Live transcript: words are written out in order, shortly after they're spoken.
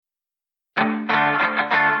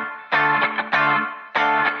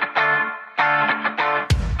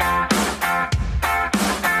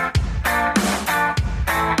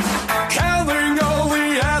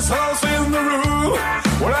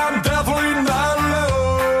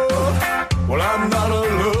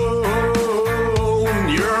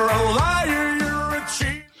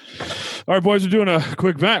All right, boys, we're doing a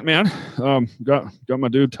quick vent, man. Got my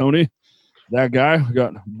dude Tony, that guy. We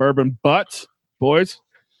got Bourbon Butts, boys.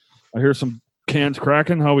 I hear some cans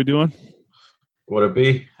cracking. How we doing? What it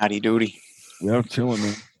be? Howdy doody. Yeah, chilling,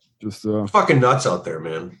 man. Just fucking nuts out there,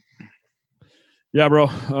 man. Yeah, bro.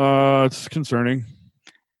 It's concerning.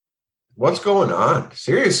 What's going on?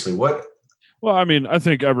 Seriously, what? Well, I mean, I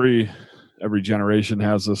think every generation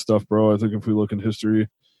has this stuff, bro. I think if we look in history,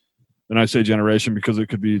 and I say generation because it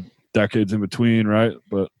could be decades in between, right?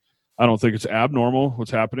 But I don't think it's abnormal what's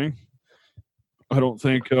happening. I don't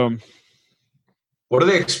think. What do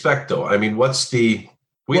they expect, though? I mean, what's the?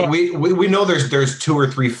 We know there's two or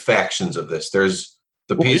three factions of this. There's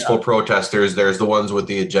the peaceful protesters. There's the ones with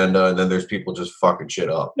the agenda, and then there's people just fucking shit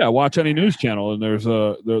up. Yeah, watch any news channel, and there's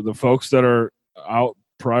the folks that are out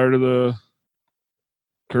prior to the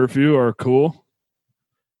curfew are cool.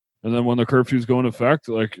 And then when the curfews go into effect,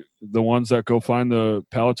 like the ones that go find the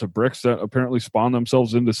pallets of bricks that apparently spawn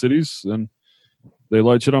themselves into cities, and they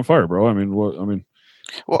light shit on fire, bro. I mean, well,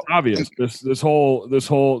 it's obvious. This whole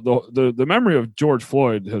the memory of George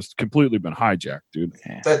Floyd has completely been hijacked, dude.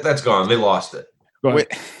 That's gone. They lost it.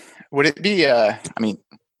 Would it be? I mean,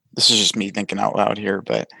 this is just me thinking out loud here,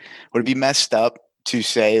 but would it be messed up to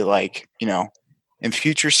say, like, you know, in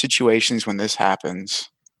future situations when this happens,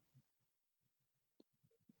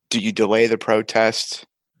 do you delay the protest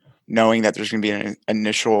knowing that there's going to be an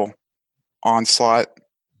initial onslaught?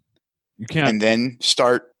 You can't. And then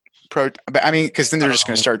start but I mean, because then they're just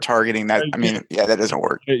going to start targeting that. I mean, yeah, that doesn't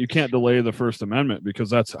work. You can't delay the First Amendment because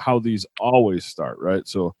that's how these always start, right?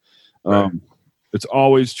 So it's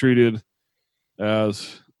always treated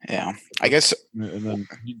as... Yeah, I guess. And then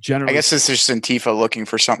generally... I guess it's just Antifa looking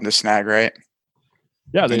for something to snag, right?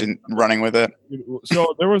 Yeah, they didn't running with it.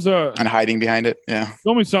 So there was and hiding behind it. Yeah.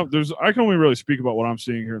 Tell me something. I can only really speak about what I'm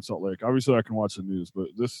seeing here in Salt Lake. Obviously, I can watch the news, but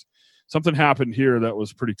something happened here that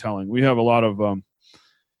was pretty telling. We have a lot of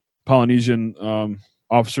Polynesian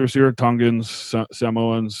officers here, Tongans,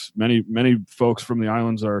 Samoans. Many folks from the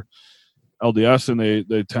islands are LDS, and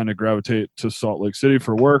they tend to gravitate to Salt Lake City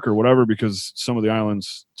for work or whatever because some of the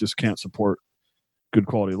islands just can't support good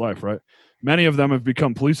quality of life, right? Many of them have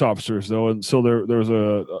become police officers, though, and so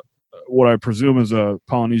there's what I presume is a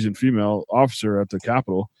Polynesian female officer at the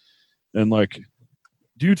Capitol, and like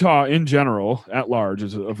Utah in general, at large,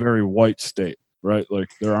 is a very white state, right? Like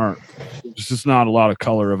there's just not a lot of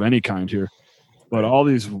color of any kind here, but all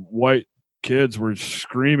these white kids were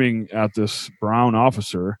screaming at this brown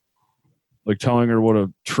officer, like telling her what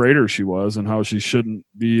a traitor she was and how she shouldn't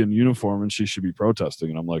be in uniform and she should be protesting,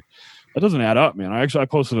 and I'm like, that doesn't add up, man. I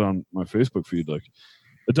posted it on my Facebook feed. Like,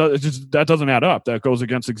 that doesn't add up. That goes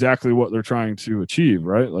against exactly what they're trying to achieve,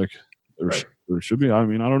 right? Like, there should be. I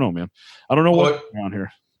mean, I don't know, man. I don't know what's going on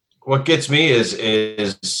here. What gets me is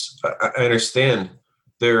I understand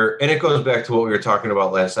there, and it goes back to what we were talking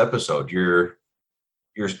about last episode. You're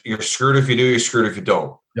screwed if you do. You're screwed if you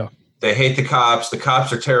don't. Yeah. They hate the cops. The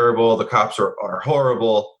cops are terrible. The cops are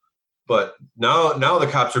horrible. But now the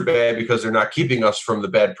cops are bad because they're not keeping us from the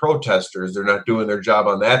bad protesters. They're not doing their job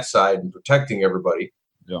on that side and protecting everybody.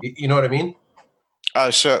 Yeah. You know what I mean?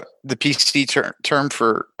 So the PC term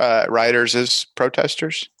for rioters is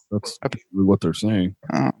protesters? That's what they're saying.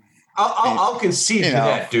 I'll concede to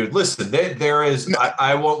that, dude. Listen, there is. No,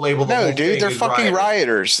 I won't label the whole dude. They're fucking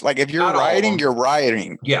rioters. Like, if you're rioting, you're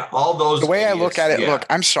rioting. Yeah, all those. The way I look at it, look,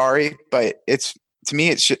 I'm sorry, but to me,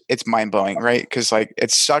 it's mind blowing, right? Because like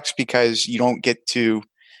it sucks because you don't get to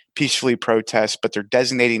peacefully protest, but they're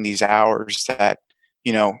designating these hours that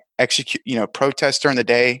protest during the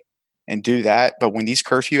day and do that. But when these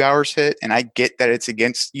curfew hours hit, and I get that it's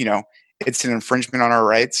against, it's an infringement on our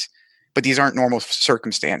rights, but these aren't normal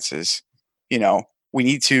circumstances. We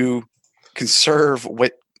need to conserve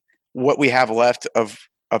what we have left of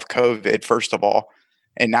COVID, first of all,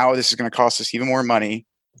 and now this is going to cost us even more money.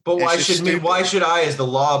 But why should I, as the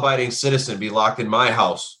law-abiding citizen, be locked in my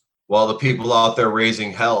house while the people out there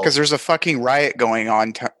raising hell? Because there's a fucking riot going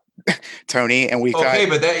on, Tony, and I'm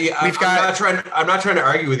not trying to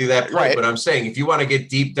argue with you that point, right. But I'm saying if you want to get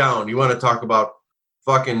deep down, you want to talk about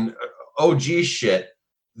fucking OG shit.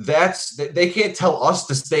 They can't tell us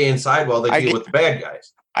to stay inside while they deal with the bad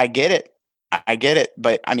guys. I get it,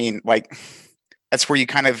 but I mean, like, that's where you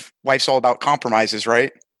kind of life's all about compromises,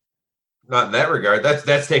 right? Not in that regard.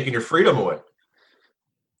 That's taking your freedom away.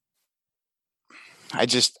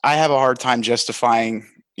 I have a hard time justifying,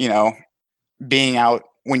 being out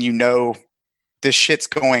when this shit's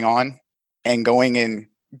going on and going in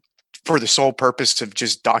for the sole purpose of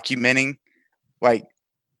just documenting. Like,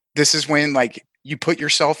 this is when, like, you put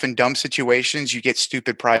yourself in dumb situations, you get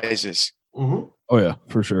stupid prizes. Mm-hmm. Oh yeah,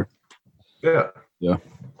 for sure. Yeah. Yeah.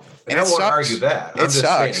 And I won't argue that. It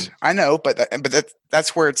sucks. Saying. I know, but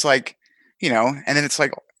that's where it's like, and then it's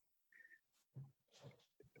like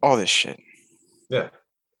all this shit. Yeah.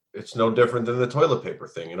 It's no different than the toilet paper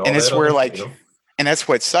thing. And it's where and that's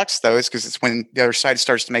what sucks though, is because it's when the other side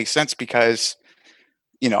starts to make sense because,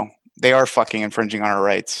 they are fucking infringing on our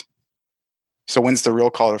rights. So when's the real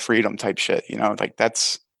call to freedom type shit? Like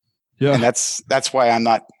that's, and that's why I'm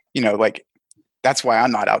not, that's why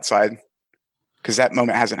I'm not outside. Because that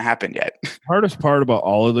moment hasn't happened yet. Hardest part about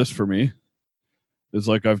all of this for me is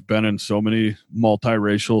like I've been in so many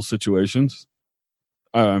multiracial situations.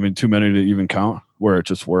 I mean, too many to even count, where it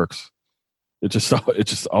just works. It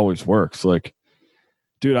just always works. Like,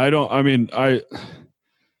 dude, I don't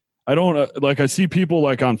like, I see people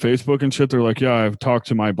like on Facebook and shit. They're like, yeah, I've talked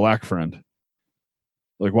to my black friend.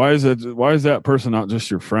 Like, why is that person not just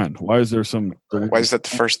your friend? Why is there why is that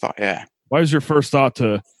the first thought? Yeah. Why is your first thought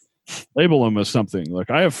to label them as something?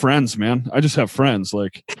 Like, I have friends, man. I just have friends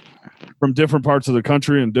like from different parts of the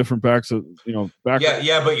country and different back.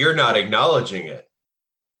 Yeah, but you're not acknowledging it.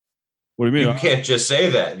 What do you mean? You can't just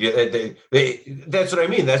say that. That's what I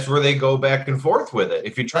mean. That's where they go back and forth with it.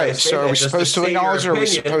 If you try to say are we supposed to acknowledge it, or are we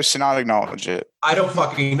supposed to not acknowledge it? I don't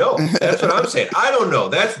fucking know. That's what I'm saying. I don't know.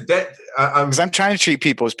 Because I'm trying to treat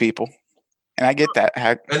people as people. And I get that.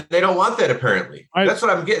 And they don't want that, apparently. That's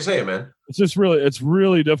what I'm saying, man. It's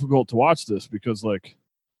really difficult to watch this because, like,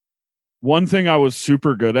 one thing I was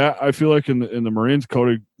super good at, I feel like in the Marines,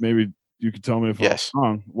 Cody, maybe you could tell me if I'm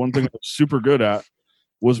wrong. One thing I was super good at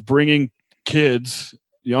was bringing kids,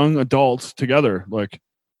 young adults together, like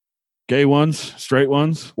gay ones, straight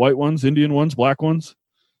ones, white ones, Indian ones, black ones.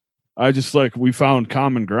 I just we found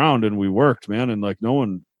common ground and we worked, man. And like, no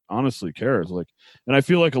one honestly cares. Like, and I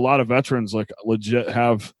feel like a lot of veterans like legit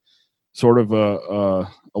have sort of a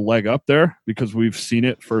leg up there because we've seen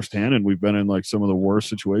it firsthand and we've been in like some of the worst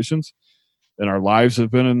situations and our lives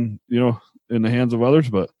have been in the hands of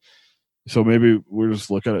others. But so maybe we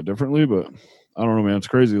just look at it differently, but I don't know, man. It's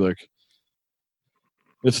crazy. Like,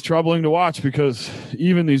 it's troubling to watch because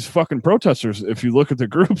even these fucking protesters, if you look at the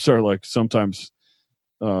groups, are like sometimes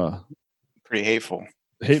pretty hateful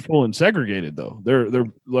and segregated though. They're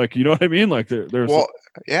like, you know what I mean? Like there's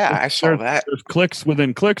I saw that. There's cliques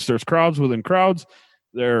within cliques. There's crowds within crowds.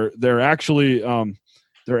 They're actually in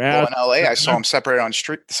LA, I saw them separated on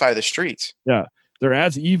the side of the streets. Yeah. They're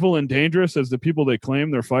as evil and dangerous as the people they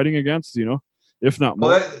claim they're fighting against, if not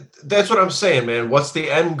more. Well, that's what I'm saying, man. What's the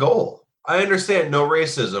end goal? I understand no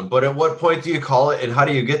racism, but at what point do you call it and how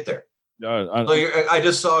do you get there? I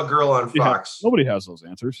just saw a girl on Fox. Nobody has those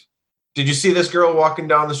answers. Did you see this girl walking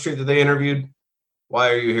down the street that they interviewed? Why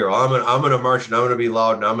are you here? I'm going to march and I'm going to be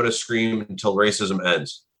loud and I'm going to scream until racism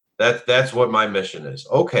ends. That's what my mission is.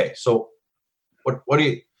 Okay, so what do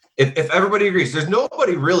you? If everybody agrees, there's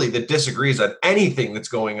nobody really that disagrees on anything that's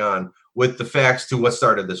going on with the facts to what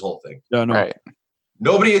started this whole thing. Yeah, no. Right.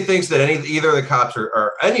 Nobody thinks that either of the cops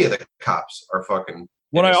or any of the cops are fucking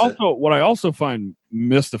innocent. What I also find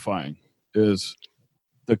mystifying is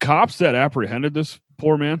the cops that apprehended this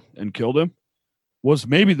poor man and killed him was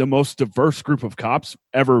maybe the most diverse group of cops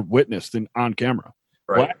ever witnessed on camera.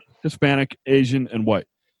 Right. Black, Hispanic, Asian, and white.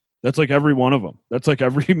 That's like every one of them. That's like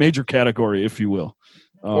every major category, if you will,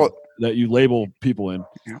 that you label people in.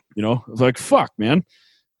 Yeah. It's like, fuck, man.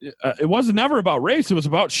 It wasn't never about race. It was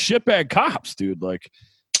about shitbag cops, dude. Like,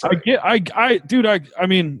 I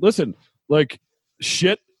mean, listen, like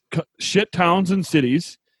shit towns and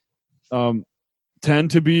cities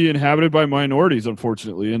tend to be inhabited by minorities,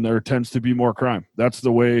 unfortunately, and there tends to be more crime. That's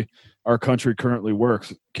the way our country currently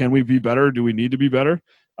works. Can we be better? Do we need to be better?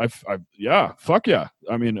 Yeah, fuck yeah.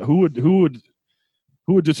 I mean, who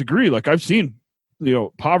would disagree? Like, I've seen,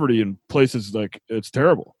 poverty in places like it's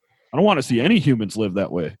terrible. I don't want to see any humans live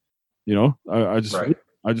that way. I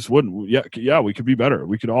just wouldn't. Yeah, we could be better.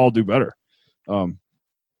 We could all do better.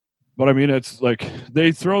 But I mean, it's like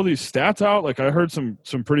they throw these stats out. Like, I heard some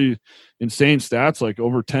pretty insane stats, like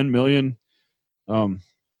over 10 million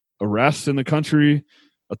arrests in the country,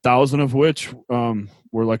 1,000 of which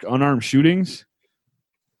were like unarmed shootings.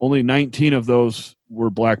 Only 19 of those were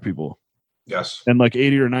black people. Yes. And like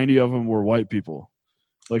 80 or 90 of them were white people.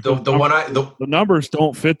 Like the numbers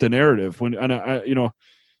don't fit the narrative.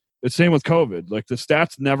 It's same with COVID. Like, the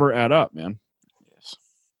stats never add up, man. Yes.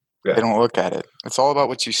 Yeah. They don't look at it. It's all about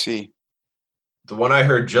what you see. The one I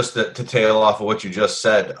heard, just to tail off of what you just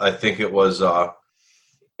said, I think it was,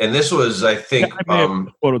 and this was, I think,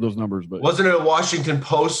 quoted those numbers, but wasn't it a Washington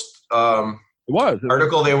Post it was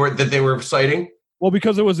article they were citing? Well,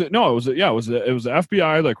 because it was the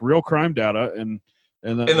FBI, like real crime data, and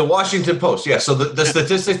And then, in the Washington Post, yeah. So the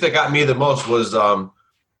statistic that got me the most was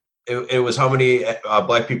it was how many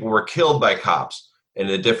black people were killed by cops in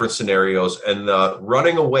the different scenarios, and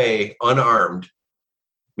running away unarmed,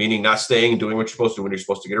 meaning not staying and doing what you're supposed to do when you're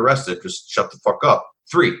supposed to get arrested. Just shut the fuck up.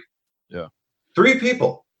 3. Yeah. 3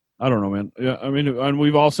 people. I don't know, man. Yeah, I mean, and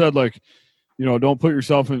we've all said, like, you know, don't put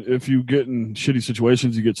yourself in, if you get in shitty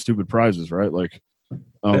situations, you get stupid prizes, right? Like,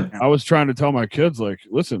 I was trying to tell my kids, like,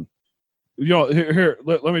 listen, you know,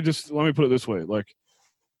 let me put it this way. Like,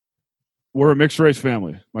 we're a mixed race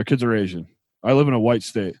family. My kids are Asian. I live in a white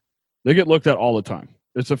state. They get looked at all the time.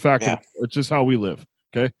 It's a fact. Yeah. It's just how we live.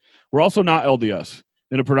 Okay. We're also not LDS,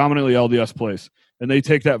 in a predominantly LDS place. And they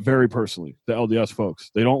take that very personally, the LDS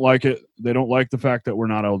folks. They don't like it. They don't like the fact that we're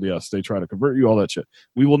not LDS. They try to convert you, all that shit.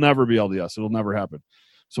 We will never be LDS. It'll never happen.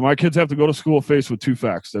 So my kids have to go to school faced with 2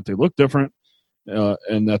 facts: that they look different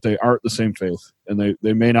and that they aren't the same faith. And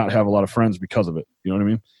they may not have a lot of friends because of it. You know what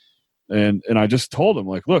I mean? And I just told them,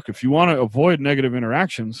 like, look, if you want to avoid negative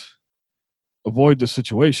interactions, avoid the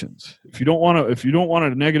situations. If you don't want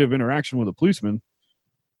a negative interaction with a policeman,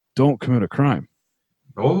 don't commit a crime.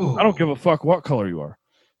 Oh, I don't give a fuck what color you are.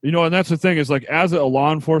 You know, and that's the thing is, like, as a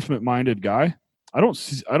law enforcement minded guy, I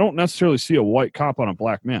don't necessarily see a white cop on a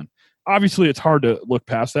black man. Obviously, it's hard to look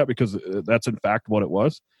past that because that's in fact what it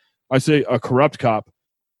was. I say a corrupt cop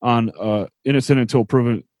on innocent until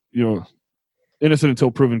proven guilty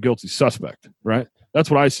suspect, right?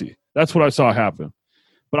 That's what I see. That's what I saw happen.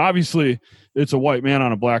 But obviously, it's a white man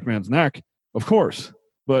on a black man's neck, of course.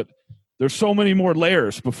 But there's so many more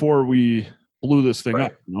layers before we blew this thing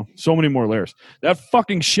up. You know, so many more layers. That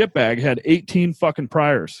fucking shitbag had 18 fucking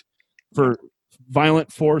priors for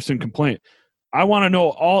violent force and complaint. I want to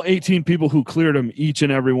know all 18 people who cleared him each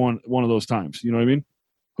and every one of those times. You know what I mean?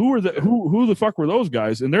 Who the fuck were those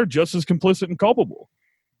guys? And they're just as complicit and culpable.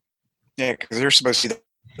 Yeah, because they're supposed to be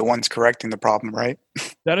the ones correcting the problem, right?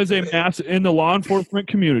 That is a massive, in the law enforcement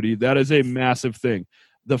community, that is a massive thing.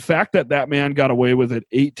 The fact that man got away with it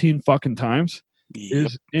 18 fucking times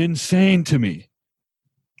is insane to me.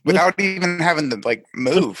 Without even having to, like,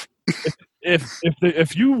 move.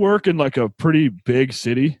 If you work in, like, a pretty big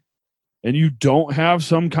city and you don't have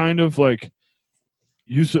some kind of, like,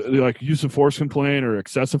 use of force complaint or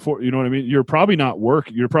excessive force, you know what I mean? You're probably not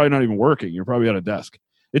even working. You're probably at a desk.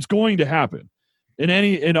 It's going to happen.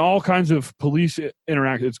 In all kinds of police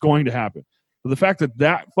interaction, it's going to happen. But the fact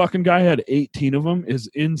that fucking guy had 18 of them is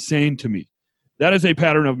insane to me. That is a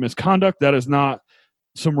pattern of misconduct. That is not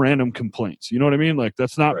some random complaints. You know what I mean? Like,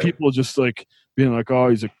 that's not people just, like, being like, oh,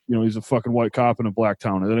 he's a fucking white cop in a black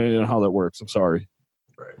town. That ain't how that works. I'm sorry.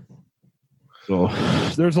 Right. So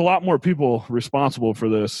there's a lot more people responsible for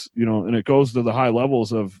this, you know, and it goes to the high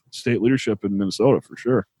levels of state leadership in Minnesota for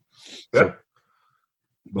sure. Yeah. So,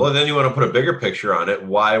 well, then you want to put a bigger picture on it.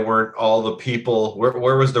 Why weren't all the people?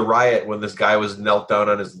 Where was the riot when this guy was knelt down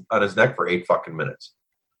on his neck for 8 fucking minutes?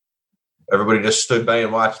 Everybody just stood by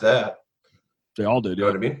and watched that. They all did. You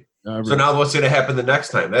know what I mean? Yeah, so now what's going to happen the next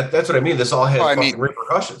time? That's what I mean. This all has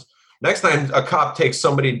repercussions. Next time a cop takes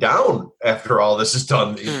somebody down after all this is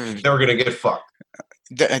done, they're going to get fucked.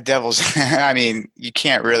 Devils. I mean, you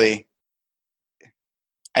can't really.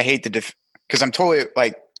 I hate because I'm totally,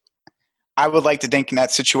 like, I would like to think in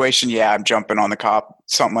that situation, yeah, I'm jumping on the cop,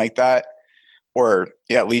 something like that, or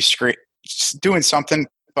at least doing something.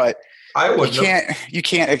 But I would. You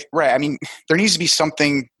can't. Right. I mean, there needs to be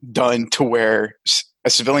something done to where a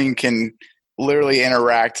civilian can literally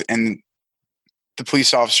interact and the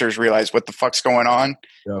police officers realize what the fuck's going on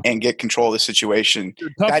and get control of the situation.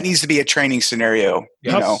 That needs to be a training scenario.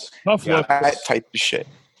 You know, that type of shit.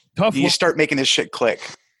 You start making this shit click.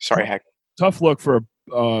 Sorry, Heck. Tough look for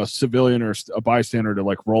a civilian or a bystander to,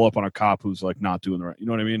 like, roll up on a cop who's, like, not doing the right. You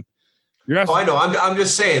know what I mean? I know. I'm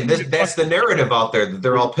just saying that's the narrative out there that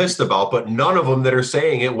they're all pissed about, but none of them that are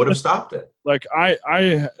saying it would have stopped it. Like,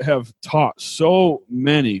 I have taught so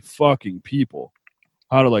many fucking people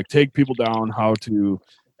how to, like, take people down, how to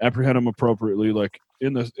apprehend them appropriately. Like,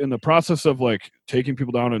 in the process of, like, taking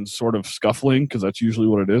people down and sort of scuffling, because that's usually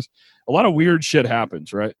what it is, a lot of weird shit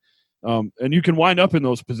happens, right? And you can wind up in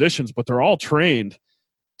those positions, but they're all trained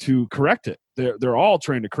to correct it. They're all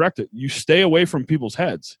trained to correct it. You stay away from people's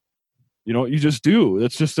heads. You know, you just do.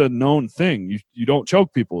 It's just a known thing. You don't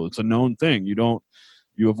choke people. It's a known thing.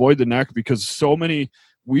 You avoid the neck because so many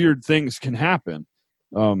weird things can happen.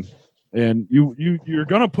 And you're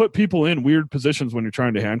going to put people in weird positions when you're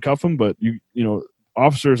trying to handcuff them, but you know,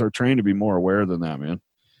 officers are trained to be more aware than that, man.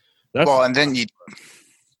 And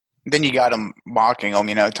then you got them mocking them,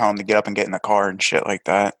 you know, telling them to get up and get in the car and shit like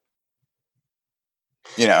that.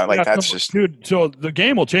 You know, like that's so, just dude. So the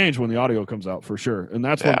game will change when the audio comes out for sure, and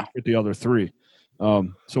that's when Yeah. we get the other three.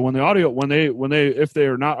 So when the audio, when they, if they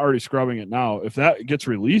are not already scrubbing it now, if that gets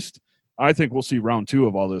released, I think we'll see round 2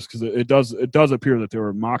 of all this because it does appear that they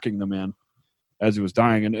were mocking the man as he was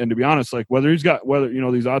dying, and to be honest, like whether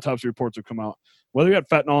these autopsy reports have come out, whether he had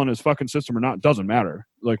fentanyl in his fucking system or not, doesn't matter.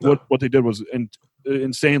 Like what they did was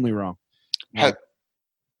insanely wrong.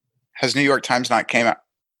 Has New York Times not came out?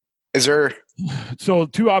 Is there? So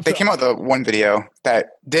They came out with one video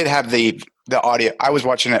that did have the audio. I was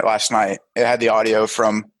watching it last night. It had the audio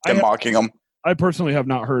from them mocking him. I personally have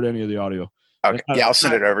not heard any of the audio. Okay. Yeah, I'll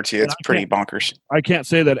send it over to you. It's pretty bonkers. I can't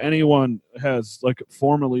say that anyone has like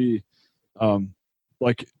formally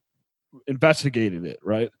like investigated it,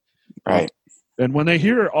 right? Right. And when they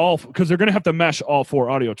hear because they're going to have to mesh all 4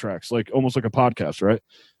 audio tracks, like almost like a podcast, right?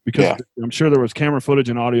 Because I'm sure there was camera footage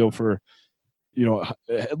and audio for,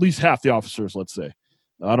 at least half the officers, let's say.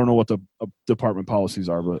 I don't know what the department policies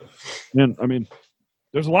are, but I mean,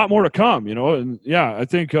 there's a lot more to come, and yeah, I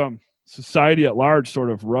think society at large sort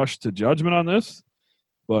of rushed to judgment on this,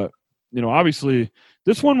 but obviously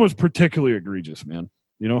this one was particularly egregious, man.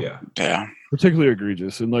 Yeah, particularly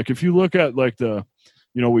egregious. And like if you look at like the,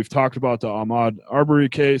 we've talked about the Ahmaud Arbery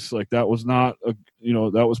case, like that was not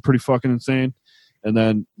that was pretty fucking insane. And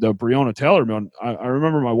then the Breonna Taylor one, I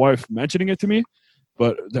remember my wife mentioning it to me,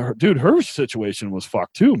 but her situation was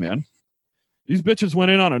fucked too, man. These bitches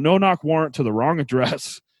went in on a no-knock warrant to the wrong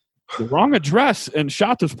address, and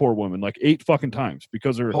shot this poor woman like 8 fucking times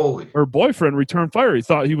because her boyfriend returned fire. He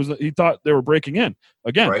thought they were breaking in.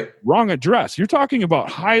 Again, right. Wrong address. You're talking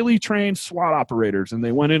about highly trained SWAT operators, and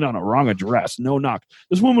they went in on a wrong address, no knock.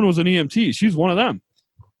 This woman was an EMT. She's one of them.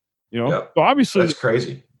 Yep. So obviously that's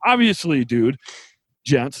crazy. Obviously, dude.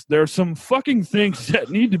 Gents, there are some fucking things that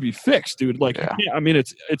need to be fixed, dude. Like, I mean,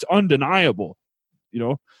 it's undeniable.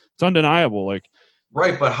 It's undeniable. Like,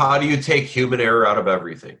 right, but how do you take human error out of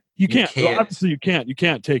everything? You can't. Well, obviously, you can't. You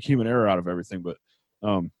can't take human error out of everything. But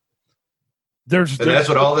there's that's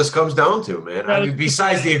what all this comes down to, man. I mean,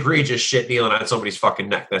 besides the egregious shit kneeling on somebody's fucking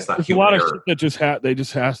neck, that's not human error. A lot of shit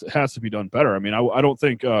that has to be done better. I mean, I don't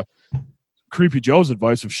think Creepy Joe's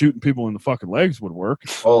advice of shooting people in the fucking legs would work.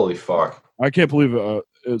 Holy fuck! I can't believe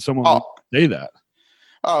someone would say that.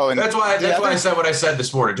 Oh, and that's why I said what I said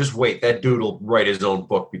this morning. Just wait, that dude will write his own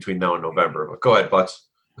book between now and November. But go ahead, Butts.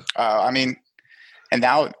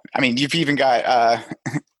 You've even got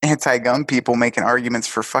anti-gun people making arguments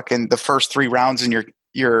for fucking the first 3 rounds in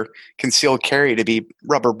your concealed carry to be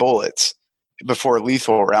rubber bullets before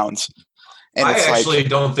lethal rounds. And I actually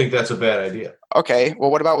don't think that's a bad idea. Okay,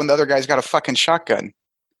 well, what about when the other guy's got a fucking shotgun?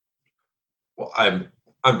 Well,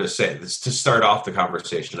 I'm just saying this to start off the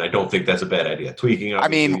conversation. I don't think that's a bad idea. Tweaking.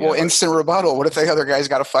 Instant rebuttal. What if the other guy's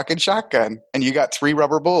got a fucking shotgun and you got 3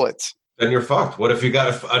 rubber bullets? Then you're fucked. What if you got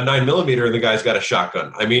a 9mm and the guy's got a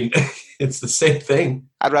shotgun? I mean, it's the same thing.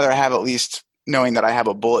 I'd rather have at least knowing that I have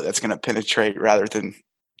a bullet that's going to penetrate rather than.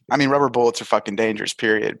 I mean, rubber bullets are fucking dangerous.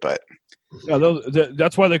 Period. But. Yeah,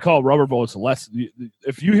 that's why they call rubber bullets less.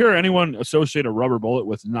 If you hear anyone associate a rubber bullet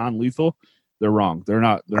with non-lethal, they're wrong. They're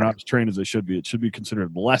not as trained as they should be. It should be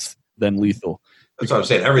considered less than lethal. That's what I'm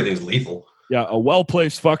saying. Everything's lethal. Yeah, a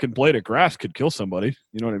well-placed fucking blade of grass could kill somebody.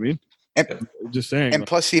 You know what I mean? And, just saying. And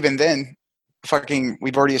plus, even then,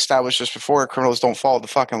 we've already established this before. Criminals don't follow the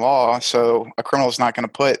fucking law, so a criminal's not going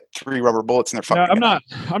to put 3 rubber bullets in their fucking. Yeah,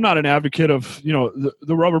 I'm not an advocate of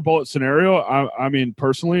the rubber bullet scenario. I mean,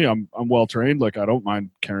 personally, I'm well trained. Like, I don't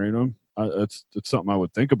mind carrying them. It's something I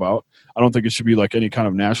would think about. I don't think it should be like any kind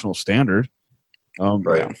of national standard.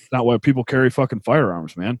 Right. It's not why people carry fucking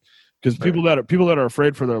firearms, man. Because people that are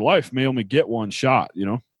afraid for their life may only get one shot.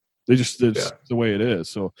 It's the way it is.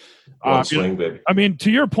 So, swing, baby. I mean,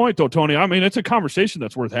 to your point, though, Tony, I mean, it's a conversation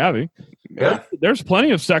that's worth having. Yeah. There's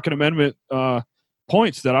plenty of Second Amendment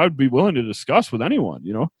points that I would be willing to discuss with anyone,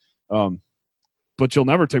 but you'll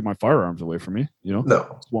never take my firearms away from me,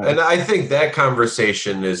 No. And I think that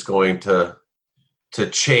conversation is going to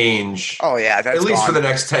change. Oh, yeah. At least for the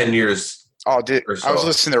next 10 years. Oh, dude. So. I was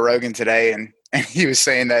listening to Rogan today, and he was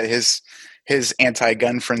saying that his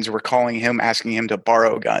anti-gun friends were calling him, asking him to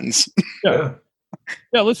borrow guns. Yeah.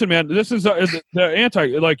 Yeah, listen, man. This is the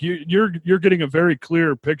anti. Like you're getting a very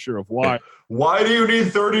clear picture of why. Why do you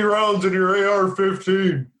need 30 rounds in your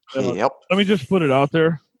AR-15? Yep. Let me just put it out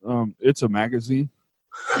there. It's a magazine.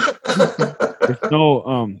 There's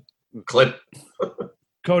no clip.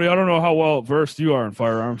 Cody, I don't know how well versed you are in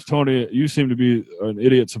firearms. Tony, you seem to be an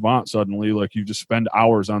idiot savant suddenly. Like you just spend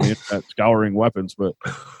hours on the internet scouring weapons. But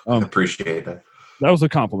appreciate that. That was a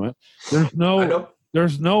compliment. There's no.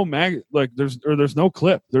 there's no there's no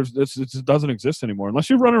clip. It doesn't exist anymore unless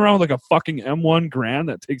you're running around with like a fucking M1 Grand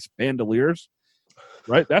that takes bandoliers,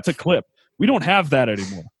 right? That's a clip. We don't have that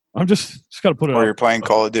anymore. I'm just gotta put it. Or you're playing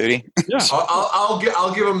Call of Duty. Yeah, I'll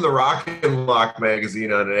give him the Rock and Lock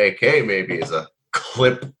magazine on an AK maybe as a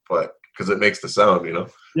clip, but because it makes the sound, you know.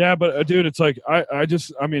 Yeah, but dude, it's like I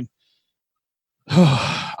mean,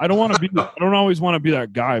 I don't always want to be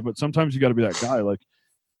that guy, but sometimes you got to be that guy. Like,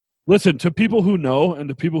 listen, to people who know and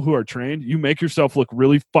to people who are trained, you make yourself look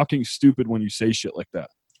really fucking stupid when you say shit like that.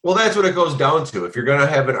 Well, that's what it goes down to. If you're gonna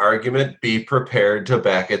have an argument, be prepared to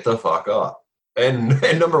back it the fuck up. And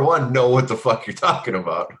number one, know what the fuck you're talking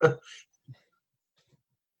about.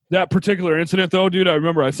 That particular incident, though, dude, I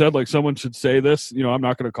remember I said, like, someone should say this. You know, I'm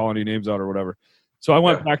not going to call any names out or whatever. So I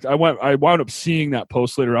went back. I wound up seeing that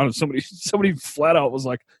post later on, and somebody flat out was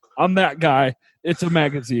like, "I'm that guy. It's a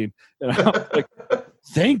magazine." And I was like,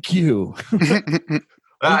 "Thank you."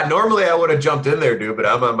 Normally I would have jumped in there, dude, but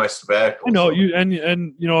I'm on my sabbatical. I know you, and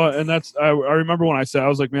you know, and that's I remember when I said, I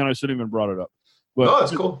was like, man, I shouldn't even brought it up. But no,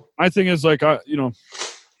 that's cool. My thing is like, you know,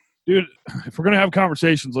 dude, if we're gonna have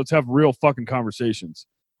conversations, let's have real fucking conversations.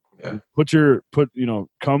 Yeah.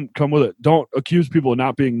 Come with it. Don't accuse people of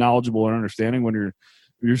not being knowledgeable or understanding when you're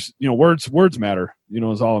you know, words matter, you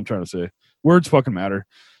know, is all I'm trying to say. Words fucking matter.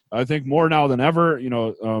 I think more now than ever, you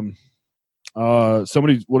know,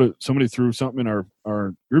 somebody threw something in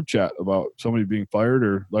our group chat about somebody being fired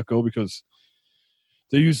or let go because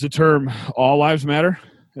they used the term all lives matter,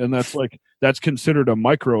 and that's considered a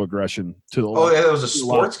microaggression to the that was a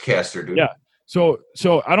sportscaster, dude. Yeah. So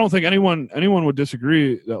I don't think anyone would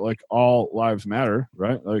disagree that like all lives matter,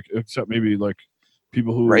 right? Like except maybe like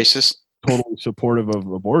people who racist, totally supportive of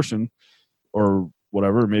abortion or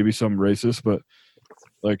whatever, maybe some racist, but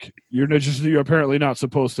like you're apparently not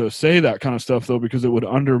supposed to say that kind of stuff though, because it would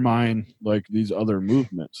undermine like these other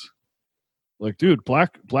movements. Like, dude,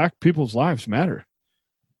 black people's lives matter,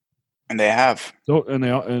 and they have. So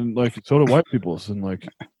so do white people's, and like,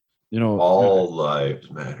 you know, all lives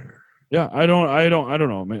matter. Yeah, I don't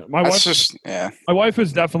know, man. My wife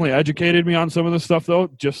has definitely educated me on some of this stuff, though,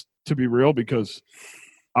 just to be real, because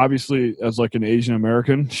obviously, as like an Asian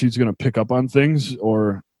American, she's going to pick up on things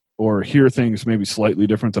or hear things maybe slightly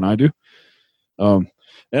different than I do.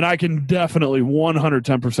 And I can definitely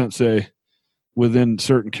 110% say within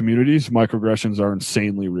certain communities, microaggressions are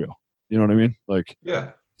insanely real. You know what I mean? Like,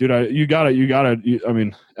 yeah, dude, you gotta. I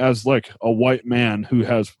mean, as like a white man who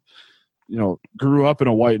has, you know, grew up in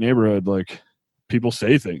a white neighborhood, like people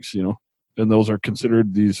say things, you know, and those are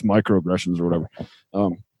considered these microaggressions or whatever.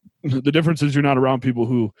 The difference is you're not around people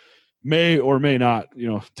who may or may not, you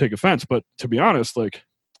know, take offense. But to be honest, like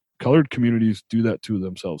colored communities do that to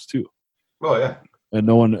themselves too. Oh yeah. And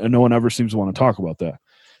no one ever seems to want to talk about that.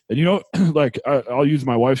 And you know, like I'll use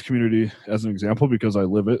my wife's community as an example because I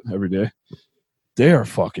live it every day. They are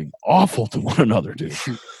fucking awful to one another, dude.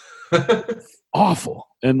 Awful.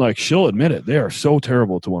 And like she'll admit it, they are so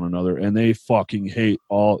terrible to one another, and they fucking hate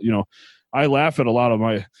all, you know. I laugh at a lot of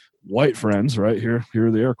my white friends, right here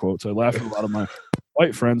are the air quotes. I laugh at a lot of my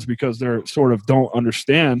white friends because they're sort of don't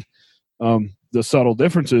understand the subtle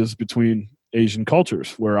differences between Asian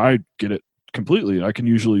cultures, where I get it completely. I can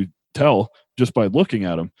usually tell just by looking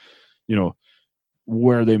at them, you know,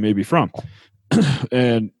 where they may be from.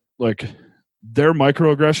 And like their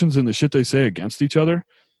microaggressions and the shit they say against each other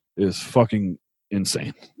is fucking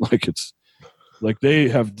insane. Like it's like they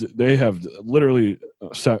have literally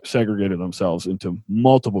segregated themselves into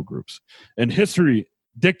multiple groups, and history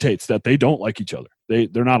dictates that they don't like each other.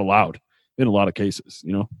 They're not allowed in a lot of cases,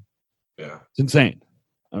 you know. Yeah, it's insane.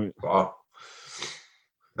 I mean, wow,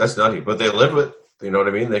 that's nutty. But they live with, you know what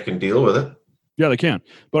I mean. They can deal with it. Yeah, they can.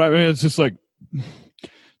 But I mean, it's just like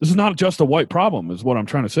this is not just a white problem, is what I'm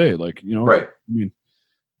trying to say. Like, you know, right? I mean,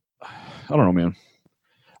 I don't know, man.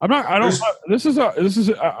 I got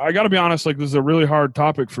to be honest. Like, this is a really hard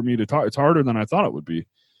topic for me to talk. It's harder than I thought it would be,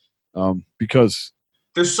 because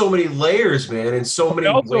there's so many layers, man, and so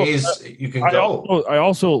many ways you can go. I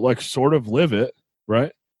also like sort of live it,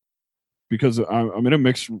 right? Because I'm in a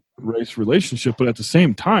mixed race relationship, but at the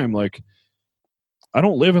same time, like, I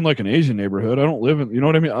don't live in like an Asian neighborhood. I don't live in, you know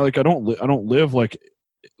what I mean? Like, I don't live like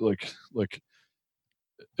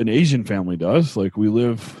an Asian family does. Like, we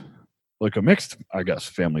live like a mixed, I guess,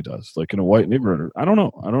 family does, like in a white neighborhood. I don't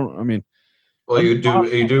know. I mean, well, you do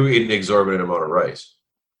eat an exorbitant amount of rice.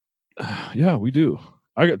 Yeah, we do.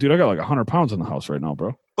 I got like 100 pounds in the house right now,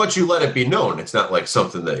 bro. But you let it be known. It's not like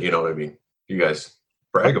something that, you know what I mean, you guys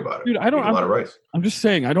brag about it. Dude, I don't. A lot of rice. I'm just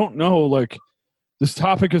saying, I don't know. Like, this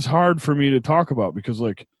topic is hard for me to talk about because,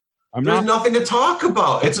 like, There's nothing to talk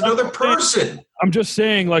about. It's another person. I'm just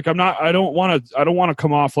saying, like, I don't want to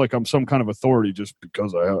come off like I'm some kind of authority just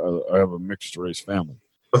because I have a mixed race family.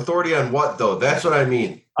 Authority on what, though? That's what I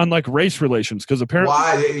mean. On like race relations, because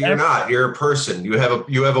apparently you're not. You're a person. You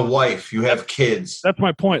have a wife. You have kids. That's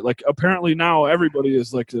my point. Like, apparently now everybody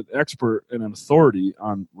is like an expert and an authority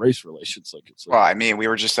on race relations. Like, it's like, well, I mean, we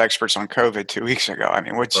were just experts on COVID 2 weeks ago. I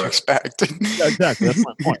mean, what'd you expect? Yeah, exactly. That's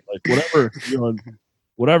my point. Like,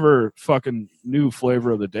 whatever fucking new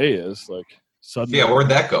flavor of the day is, like, suddenly. Yeah, where'd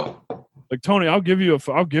that go? Like, Tony, I'll give you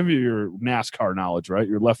your NASCAR knowledge, right?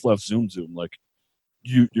 Your left, zoom. Like,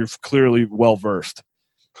 you're clearly well versed.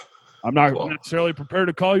 I'm not necessarily prepared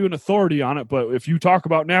to call you an authority on it, but if you talk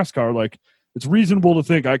about NASCAR, like, it's reasonable to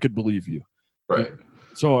think I could believe you. Right.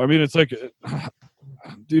 So, I mean, it's like,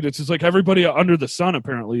 dude, it's just like everybody under the sun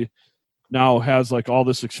apparently now has like all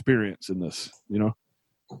this experience in this, you know?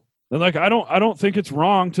 And like, I don't think it's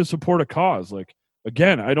wrong to support a cause. Like,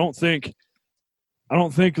 again, I don't think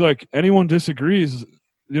like anyone disagrees,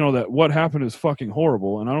 you know, that what happened is fucking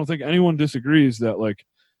horrible. And I don't think anyone disagrees that, like,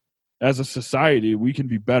 as a society, we can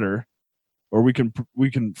be better, or we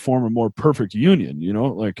can form a more perfect union, you know?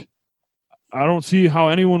 Like, I don't see how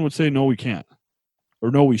anyone would say, no, we can't, or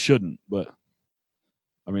no, we shouldn't. But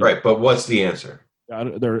I mean, right. But what's the answer?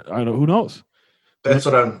 Who knows? That's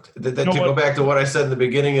what I'm. Go back to what I said in the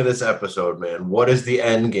beginning of this episode, man. What is the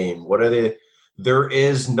end game? What are they? There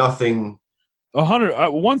is nothing.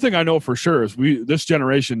 100. One thing I know for sure is this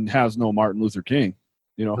generation has no Martin Luther King.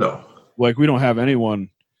 You know, no. Like, we don't have anyone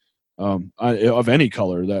of any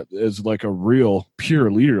color that is like a real pure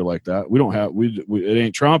leader like that. We don't have. It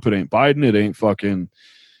ain't Trump. It ain't Biden. It ain't fucking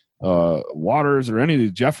Waters or any of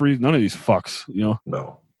these Jeffries. None of these fucks. You know.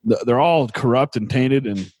 No. They're all corrupt and tainted,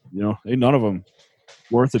 and you know, ain't none of them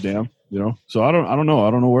worth a damn. You know. So I don't know.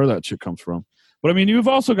 I don't know where that shit comes from. But I mean, you've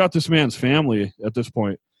also got this man's family at this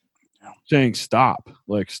point saying, stop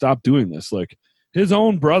doing this. Like, his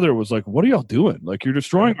own brother was like, what are y'all doing? Like, you're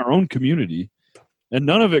destroying our own community, and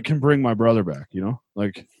none of it can bring my brother back, you know?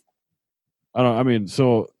 Like,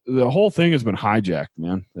 so the whole thing has been hijacked,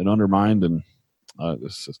 man, and undermined, and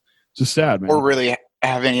it's just sad, man. Or really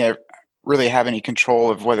have any control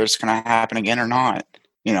of whether it's going to happen again or not,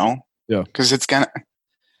 you know? Yeah. Because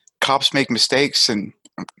cops make mistakes, and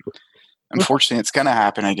unfortunately, it's going to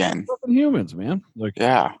happen again. Fucking humans, man. Like,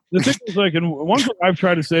 yeah. The thing is, like, and one thing I've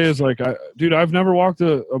tried to say is, like, I've never walked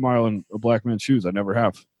a mile in a black man's shoes. I never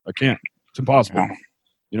have. I can't. It's impossible. Yeah.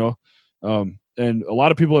 You know, and a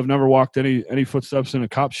lot of people have never walked any footsteps in a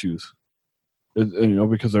cop's shoes, and, you know,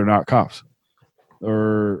 because they're not cops,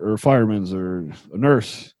 or firemen's, or a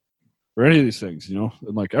nurse, or any of these things. You know,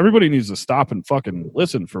 and like, everybody needs to stop and fucking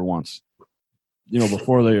listen for once. You know,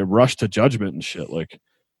 before they rush to judgment and shit. Like.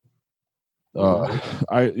 I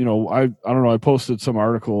don't know. I posted some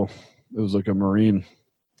article. It was like a Marine,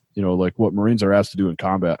 you know, like what Marines are asked to do in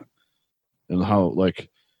combat, and how, like,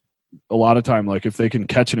 a lot of time, like, if they can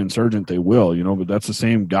catch an insurgent, they will, you know, but that's the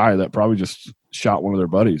same guy that probably just shot one of their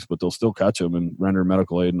buddies, but they'll still catch him and render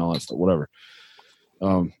medical aid and all that stuff, whatever.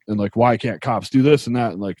 And like, why can't cops do this and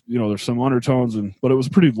that? And like, you know, there's some undertones, but it was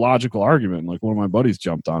a pretty logical argument. And like, one of my buddies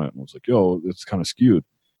jumped on it and was like, yo, it's kind of skewed.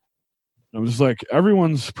 I'm just like,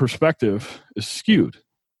 everyone's perspective is skewed.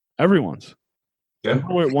 Everyone's. Yeah.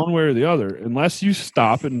 One way or the other, unless you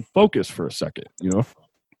stop and focus for a second, you know?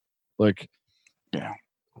 Like, yeah.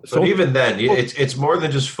 But even then, it's more than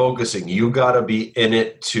just focusing. You got to be in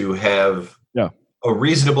it to have a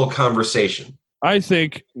reasonable conversation. I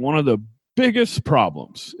think one of the biggest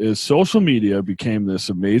problems is social media became this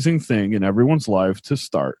amazing thing in everyone's life to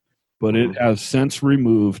start, but it has since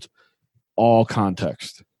removed all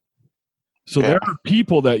context. So there are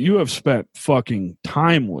people that you have spent fucking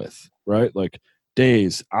time with, right? Like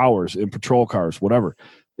days, hours in patrol cars, whatever,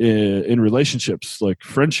 in relationships, like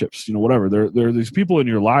friendships, you know, whatever. There are these people in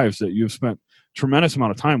your lives that you've spent tremendous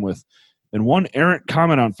amount of time with. And one errant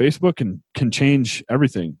comment on Facebook can change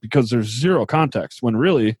everything because there's zero context, when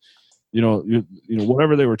really, you know,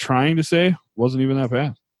 whatever they were trying to say wasn't even that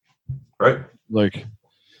bad. Right. Like,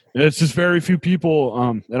 it's just very few people,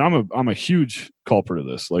 and I'm a huge culprit of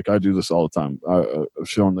this. Like, I do this all the time. I've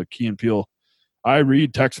shown the Key and Peele. I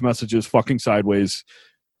read text messages fucking sideways,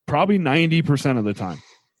 probably 90% of the time.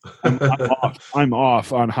 I'm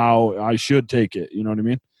off on how I should take it. You know what I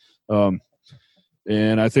mean?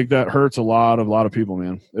 And I think that hurts a lot of people,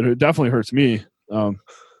 man. It definitely hurts me. You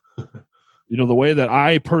know, the way that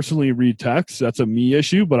I personally read text, that's a me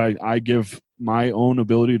issue, but I give my own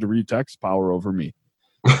ability to read text power over me.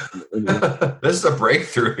 This is a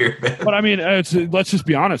breakthrough here, man. But I mean, let's just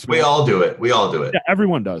be honest. We all do it. Yeah,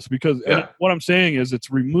 everyone does, because and what I'm saying is it's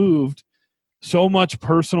removed so much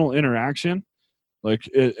personal interaction,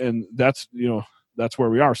 and that's that's where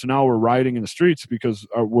we are. So now we're rioting in the streets because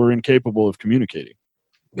we're incapable of communicating.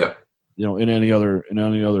 Yeah. In any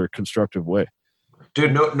other constructive way.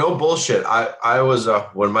 Dude, no bullshit. I was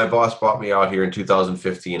when my boss brought me out here in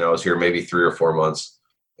 2015. I was here maybe 3 or 4 months,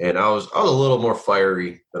 and I was a little more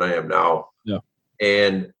fiery than I am now. Yeah.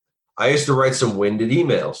 And I used to write some winded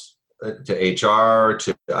emails to HR.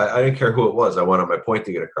 I didn't care who it was. I wanted my point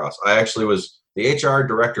to get across. I actually the HR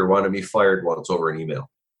director wanted me fired once over an email,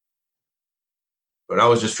 but I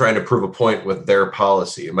was just trying to prove a point with their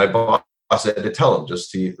policy. And my boss had to tell him,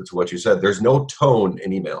 just to what you said, there's no tone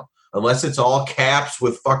in email. Unless it's all caps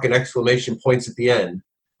with fucking exclamation points at the end.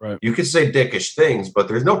 Right. You can say dickish things, but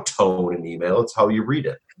there's no tone in email. It's how you read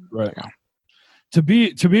it. Right. Yeah. To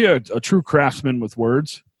be a true craftsman with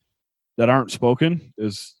words that aren't spoken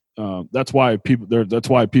is that's why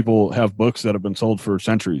people have books that have been sold for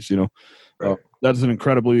centuries. Right. That's an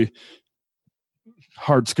incredibly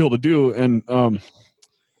hard skill to do, and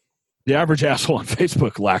the average asshole on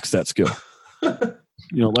Facebook lacks that skill.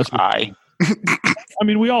 I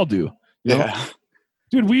mean, we all do. Yeah.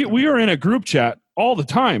 Dude, we are in a group chat all the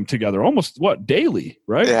time together, almost daily,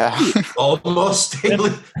 right? Yeah. Almost daily.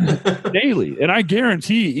 Daily. And I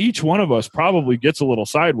guarantee each one of us probably gets a little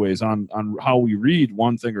sideways on how we read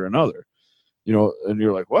one thing or another. And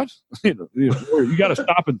you're like, what? You got to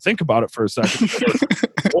stop and think about it for a second.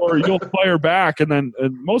 Or you'll fire back, and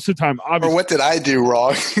most of the time, obviously, or what did I do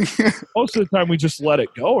wrong? Most of the time we just let it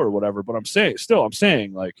go or whatever. But I'm saying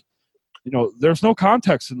there's no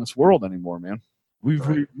context in this world anymore, man.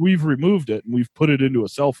 We've removed it and we've put it into a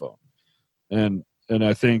cell phone, and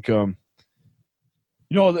I think and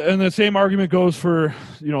the same argument goes for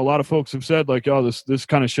a lot of folks have said this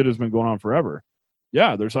kind of shit has been going on forever.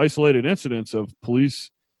 Yeah, there's isolated incidents of police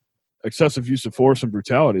excessive use of force and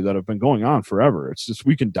brutality that have been going on forever. It's just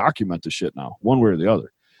we can document the shit now, one way or the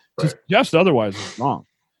other. Right. Just otherwise is wrong.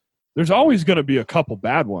 There's always going to be a couple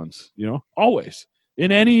bad ones, always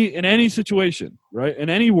in any situation, right? In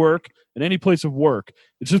any work, in any place of work.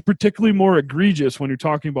 It's just particularly more egregious when you're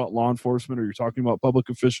talking about law enforcement, or you're talking about public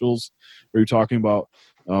officials, or you're talking about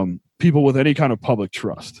people with any kind of public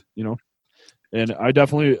trust, And I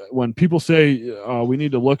definitely, when people say we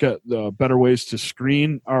need to look at better ways to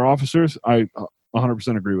screen our officers, I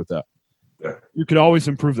 100% agree with that. Yeah. You could always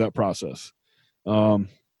improve that process. When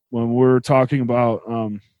we're talking about,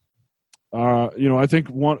 I think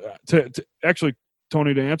actually,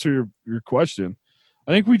 Tony, to answer your question,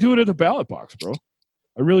 I think we do it at the ballot box, bro.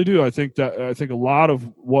 I really do. I think a lot of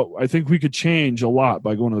we could change a lot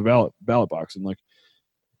by going to the ballot box, and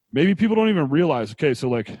maybe people don't even realize. Okay,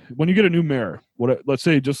 so when you get a new mayor, let's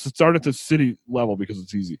say just start at the city level because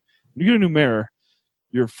it's easy. When you get a new mayor,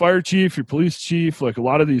 your fire chief, your police chief, a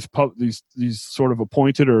lot of these sort of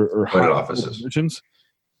appointed or high offices, positions,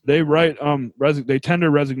 they write they tender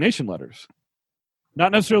resignation letters,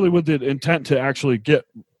 not necessarily with the intent to actually get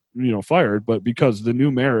fired, but because the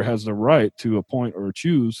new mayor has the right to appoint or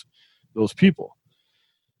choose those people.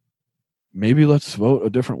 Maybe let's vote a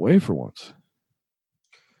different way for once.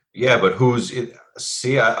 Yeah, but who's going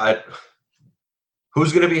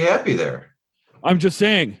to be happy there? I'm just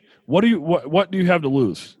saying, what do you have to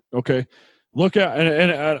lose? Okay, look at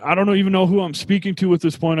and I don't even know who I'm speaking to at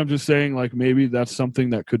this point. I'm just saying, maybe that's something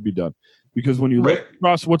that could be done, because when you look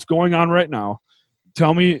across what's going on right now,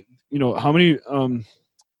 tell me, how many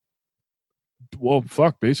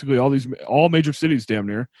basically all major cities damn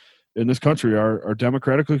near in this country are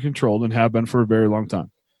democratically controlled and have been for a very long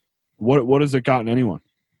time. What has it gotten anyone?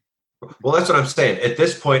 Well, that's what I'm saying. At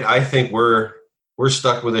this point, I think we're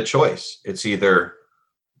stuck with a choice. It's either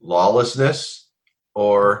lawlessness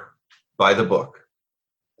or by the book.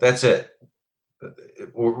 That's it.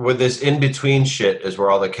 With this in-between shit is where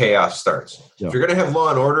all the chaos starts. Yeah. If you're going to have law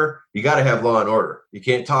and order, you got to have law and order. You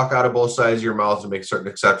can't talk out of both sides of your mouth and make certain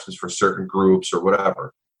exceptions for certain groups or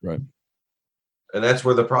whatever. Right. And that's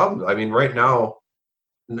where the problem. I mean, right now,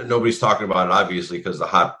 nobody's talking about it, obviously, because the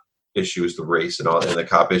hot issues, the race and all, and the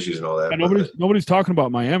cop issues and all that. And nobody's talking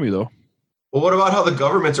about Miami, though. Well, what about how the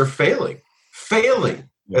governments are failing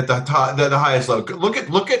at the top, the highest level? Look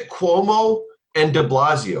at Cuomo and de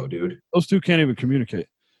Blasio, dude. Those two can't even communicate.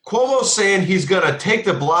 Cuomo's saying he's going to take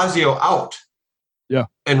de Blasio out. Yeah.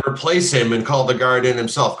 And replace him and call the guard in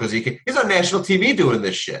himself because he's on national TV doing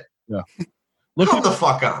this shit. Yeah. Come the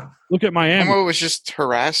fuck on. Look at Miami. Cuomo was just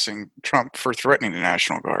harassing Trump for threatening the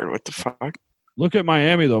National Guard. What the fuck? Look at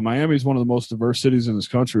Miami, though. Miami is one of the most diverse cities in this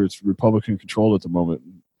country. It's Republican controlled at the moment.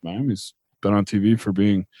 Miami's been on TV for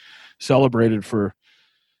being celebrated for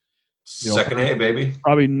Second A, baby.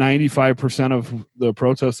 Probably 95% of the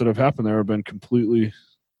protests that have happened there have been completely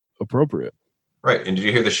appropriate. Right. And did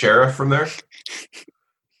you hear the sheriff from there?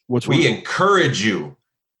 We encourage you.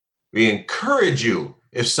 We encourage you,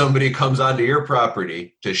 if somebody comes onto your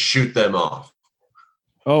property, to shoot them off.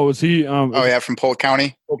 Oh, is he? From Polk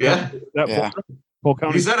County. Polk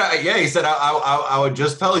County. He said, I would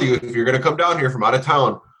just tell you, if you're going to come down here from out of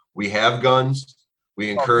town, we have guns. We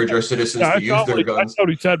encourage our citizens to use their guns. That's what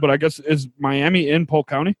he said, but I guess, is Miami in Polk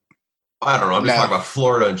County? I don't know. I'm just talking about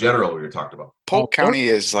Florida in general. We were talking about Polk County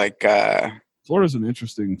is like Florida's an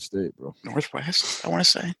interesting state, bro. Northwest, I want to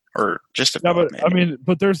say, or just about. Yeah, but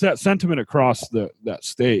but there's that sentiment across that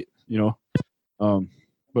state,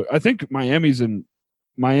 But I think Miami's in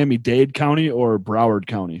Miami-Dade County or Broward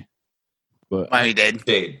County. But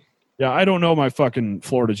Miami-Dade. Yeah, I don't know my fucking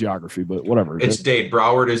Florida geography, but whatever. It's Dade.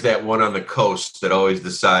 Broward is that one on the coast that always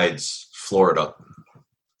decides Florida.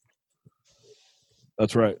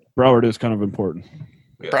 That's right. Broward is kind of important.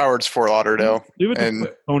 Yeah. Broward's Fort Lauderdale. Even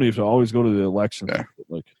Tony to always go to the election. Yeah.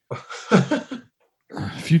 Like,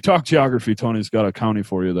 if you talk geography, Tony's got a county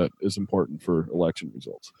for you that is important for election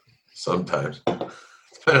results. Sometimes.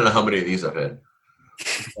 Depending on how many of these I've had.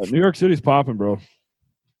 New York City's popping, bro.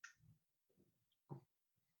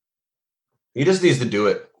 He just needs to do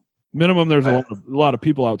it. Minimum, there's a lot of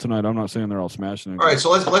people out tonight. I'm not saying they're all smashing it. All right, so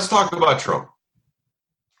let's talk about Trump.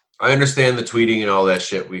 I understand the tweeting and all that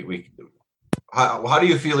shit. How do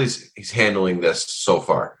you feel he's handling this so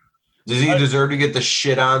far? Does he deserve to get the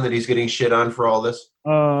shit on that he's getting shit on for all this?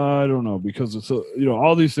 I don't know, because it's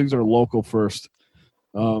all these things are local first.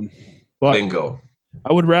 But bingo.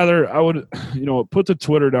 I would put the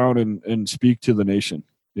Twitter down and speak to the nation.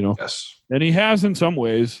 Yes. And he has in some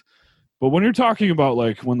ways. But when you're talking about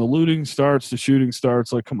like when the looting starts, the shooting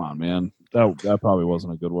starts, like, come on, man, that probably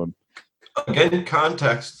wasn't a good one. Again,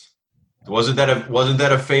 context. Wasn't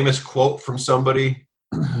that a famous quote from somebody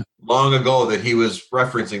long ago that he was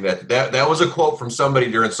referencing? That was a quote from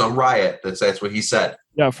somebody during some riot. That's what he said.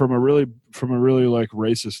 Yeah, from a really like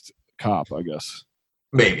racist cop, I guess.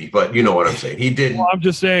 Maybe, but you know what I'm saying. He didn't. Well, I'm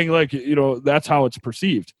just saying, like, that's how it's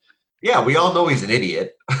perceived. Yeah, we all know he's an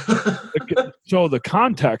idiot. So the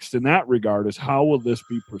context in that regard is, how will this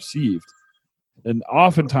be perceived? And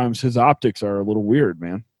oftentimes his optics are a little weird,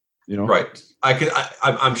 man. Right.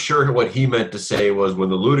 I'm sure what he meant to say was, when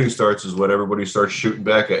the looting starts is when everybody starts shooting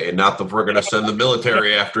back at you, not that we're going to send the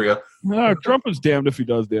military after you. Trump is damned if he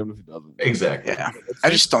does, damned if he doesn't. Exactly. Yeah.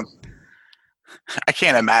 I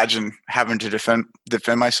can't imagine having to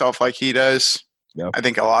defend myself like he does. Yep. I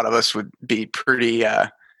think a lot of us would be pretty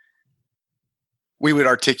we would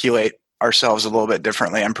articulate ourselves a little bit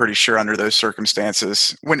differently, I'm pretty sure, under those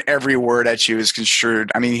circumstances, when every word at you is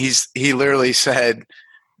construed. I mean, he literally said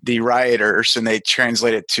the rioters, and they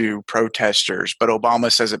translate it to protesters, but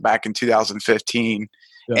Obama says it back in 2015,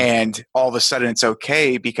 and all of a sudden it's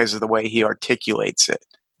okay because of the way he articulates it.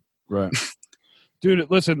 Right.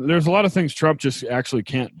 Dude, listen, there's a lot of things Trump just actually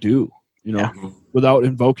can't do, without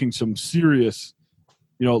invoking some serious,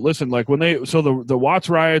 listen, like when the Watts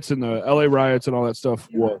riots and the LA riots and all that stuff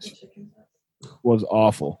was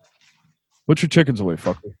awful. Put your chickens away,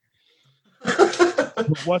 fucker.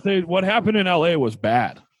 What happened in LA was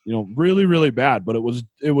bad, really, really bad, but it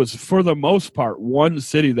was for the most part one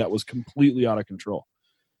city that was completely out of control.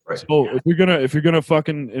 Right. So if you're gonna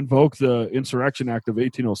fucking invoke the Insurrection Act of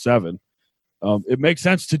 1807, it makes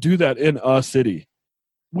sense to do that in a city.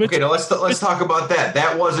 Okay, now let's talk about that.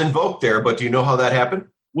 That was invoked there, but do you know how that happened?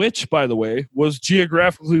 Which, by the way, was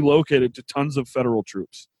geographically located to tons of federal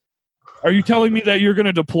troops. Are you telling me that you're going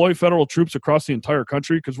to deploy federal troops across the entire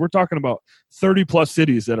country? Because we're talking about 30-plus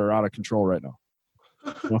cities that are out of control right now.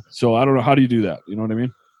 So I don't know. How do you do that? You know what I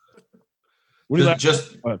mean?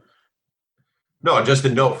 Just a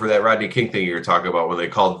note for that Rodney King thing you were talking about when they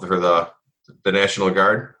called for the National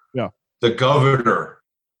Guard. Yeah. The governor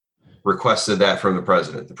requested that from the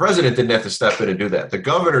president. The president didn't have to step in and do that. The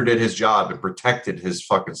governor did his job and protected his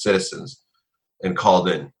fucking citizens and called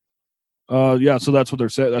in. Yeah, so that's what they're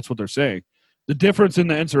saying. That's what they're saying. The difference in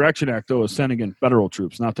the Insurrection Act, though, is sending in federal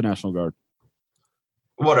troops, not the National Guard.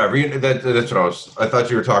 Whatever. That's what I thought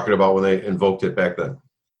you were talking about when they invoked it back then.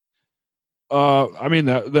 I mean,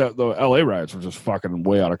 the LA riots were just fucking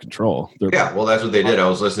way out of control. Yeah, well, that's what they did. I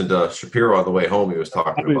was listening to Shapiro on the way home. He was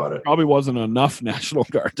talking about it. Probably wasn't enough National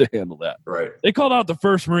Guard to handle that. Right. They called out the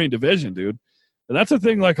 1st Marine Division, dude. And that's the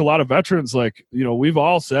thing, like a lot of veterans, like, we've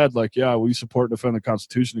all said, like, yeah, we support and defend the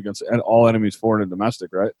Constitution against all enemies, foreign and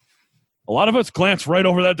domestic, right? A lot of us glance right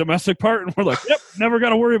over that domestic part, and we're like, yep, never got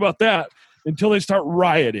to worry about that. until they start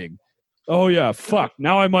rioting. Oh yeah, fuck.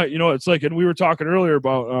 Now I might, it's like, and we were talking earlier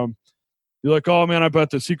about, you're like, oh man, I bet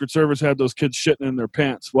the Secret Service had those kids shitting in their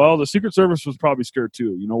pants. Well, the Secret Service was probably scared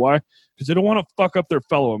too. You know why? Because they don't want to fuck up their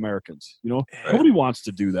fellow Americans. Nobody wants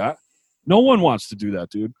to do that. No one wants to do that,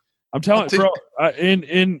 dude. I'm telling you, bro.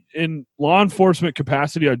 In law enforcement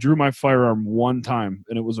capacity, I drew my firearm one time,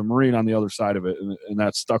 and it was a Marine on the other side of it, and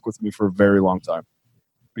that stuck with me for a very long time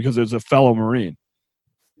because it was a fellow Marine.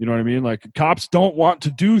 You know what I mean? Like, cops don't want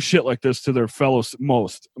to do shit like this to their fellows.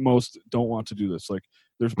 Most don't want to do this. Like,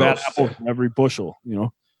 there's bad apples in every bushel, and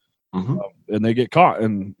they get caught,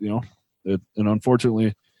 and and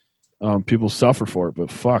unfortunately, people suffer for it. But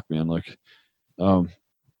fuck, man, like,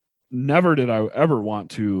 never did I ever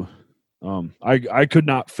want to. I could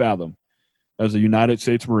not fathom, as a United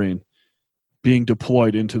States Marine, being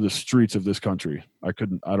deployed into the streets of this country. I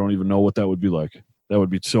couldn't. I don't even know what that would be like. That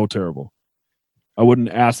would be so terrible. I wouldn't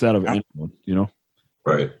ask that of anyone.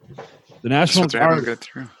 Right. The National Guard.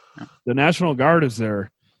 Yeah. The National Guard is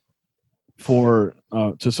there for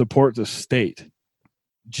to support the state,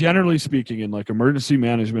 generally speaking, in like emergency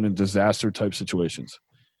management and disaster type situations.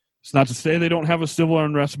 It's not to say they don't have a civil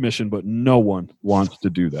unrest mission, but no one wants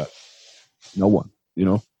to do that. No one,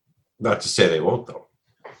 Not to say they won't, though.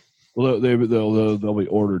 Well, they'll be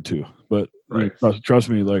ordered to, but trust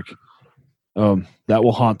me, like that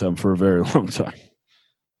will haunt them for a very long time.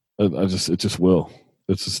 It just will.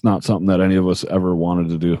 It's just not something that any of us ever wanted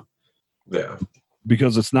to do. Yeah.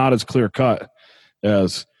 Because it's not as clear cut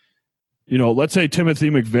as, let's say Timothy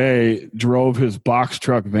McVeigh drove his box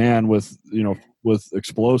truck van with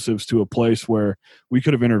explosives to a place where we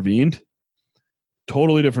could have intervened.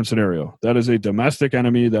 Totally different scenario. That is a domestic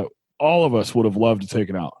enemy that all of us would have loved to take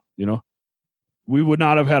it out. We would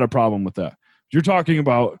not have had a problem with that. You're talking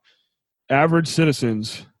about average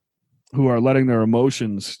citizens who are letting their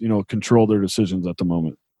emotions, control their decisions at the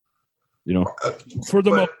moment. For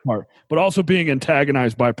the most part, but also being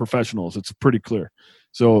antagonized by professionals. It's pretty clear.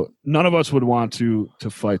 So none of us would want to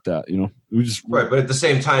fight that. We just right. But at the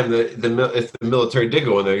same time, if the military did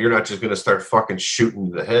go in there, you're not just going to start fucking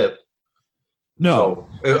shooting the hip. No,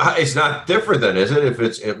 so it's not different then, is it? If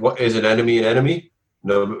is an enemy an enemy?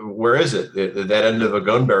 No, where is it? That end of a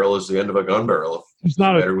gun barrel is the end of a gun barrel. It's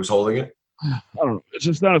not who's holding it. I don't know. It's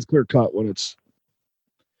just not as clear cut when it's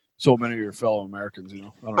so many of your fellow Americans. I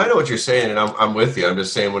know what you're saying, and I'm with you. I'm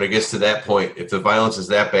just saying when it gets to that point, if the violence is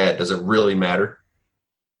that bad, does it really matter?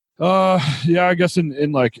 Yeah, I guess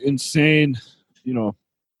in like insane,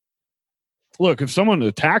 look, if someone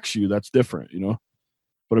attacks you, that's different,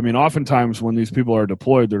 But I mean, oftentimes when these people are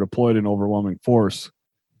deployed, they're deployed in overwhelming force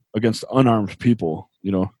against unarmed people,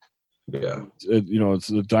 Yeah. It's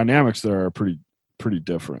the dynamics there are pretty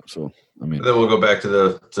different. So, I mean, then we'll go back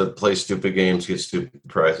to play stupid games, get stupid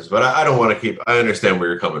prizes. But I don't want to keep. I understand where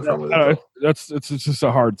you're coming from with it. It's just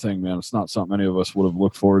a hard thing, man. It's not something any of us would have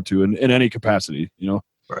looked forward to in any capacity,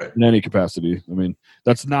 Right. In any capacity. I mean,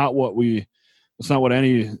 that's not what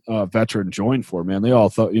any veteran joined for, man. They all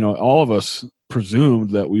thought, all of us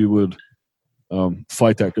presumed that we would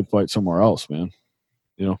fight that good fight somewhere else, man.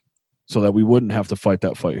 So that we wouldn't have to fight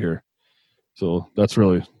that fight here. So that's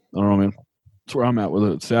really, I don't know, man. That's where I'm at with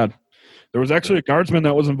it. It's sad. There was actually a guardsman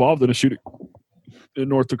that was involved in a shooting in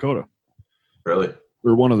North Dakota. Really?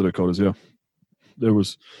 Or one of the Dakotas, yeah. There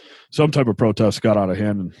was some type of protest got out of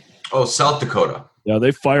hand. South Dakota. Yeah,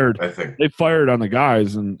 they fired. I think they fired on the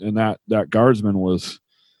guys, and that guardsman was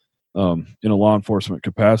in a law enforcement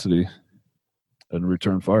capacity and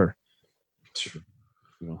returned fire. It's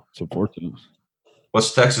unfortunate.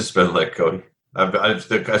 What's Texas been like, Cody? I've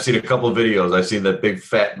seen a couple of videos. I've seen that big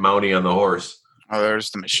fat Mountie on the horse. Oh,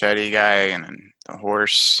 there's the machete guy and then the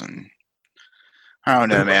horse, and I don't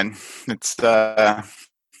know, man. It's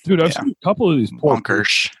dude. I've seen a couple of these poor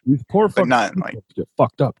fucking not like get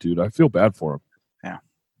fucked up, dude. I feel bad for them. Yeah,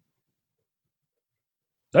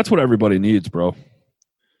 that's what everybody needs, bro.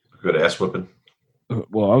 Good ass whipping.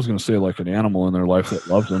 Well, I was gonna say like an animal in their life that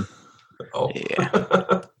loves them. Oh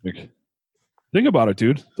yeah. Think about it,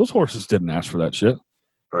 dude. Those horses didn't ask for that shit.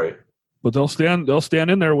 Right. But they'll stand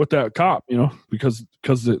in there with that cop, because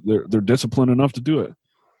they're disciplined enough to do it.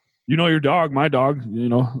 Your dog, my dog,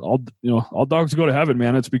 all dogs go to heaven,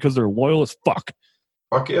 man. It's because they're loyal as fuck.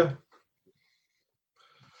 Fuck yeah.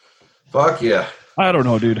 Fuck yeah. I don't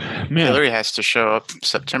know, dude. Man, Hillary has to show up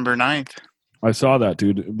September 9th. I saw that,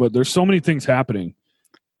 dude. But there's so many things happening.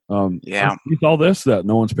 Yeah. With all this that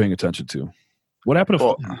no one's paying attention to. What happened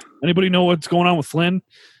to Flynn? Anybody know what's going on with Flynn?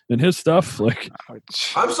 and his stuff. Like,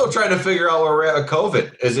 I'm still trying to figure out where we're at with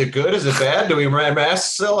COVID. Is it good? Is it bad? Do we wear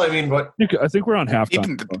masks still? I mean, what? I think we're on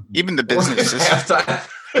halftime. Even the businesses. Halftime.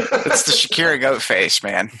 It's the Shakira goat face,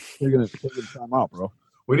 man. They're gonna time out, bro.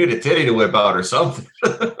 We need a titty to whip out or something.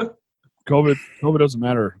 COVID doesn't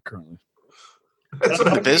matter currently.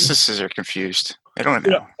 The businesses are confused. They don't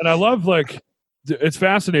know. Yeah, and I love, like, it's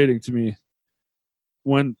fascinating to me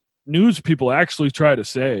when news people actually try to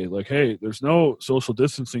say, like, hey, there's no social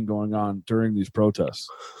distancing going on during these protests.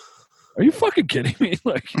 Are you fucking kidding me?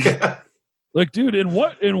 Like, like, dude, in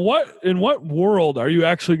what world are you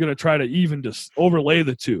actually going to try to even just overlay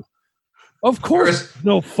the two? Of course,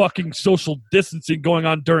 no fucking social distancing going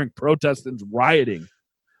on during protests and rioting.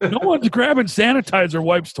 No one's grabbing sanitizer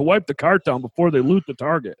wipes to wipe the cart down before they loot the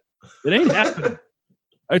Target. It ain't happening.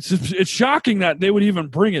 It's shocking that they would even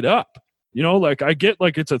bring it up. You know, like, I get,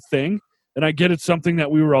 like, it's a thing, and I get it's something that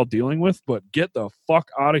we were all dealing with, but get the fuck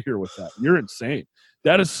out of here with that. You're insane.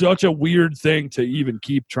 That is such a weird thing to even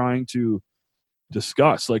keep trying to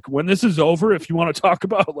discuss. Like, when this is over, if you want to talk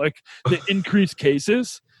about, like, the increased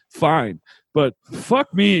cases, fine. But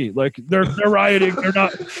fuck me. Like, they're rioting.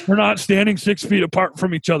 They're not standing 6 feet apart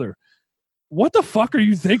from each other. What the fuck are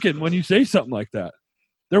you thinking when you say something like that?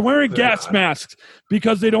 They're wearing gas masks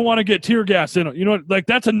because they don't want to get tear gas in it. You know, like,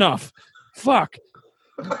 that's enough. Fuck.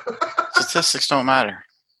 Statistics don't matter.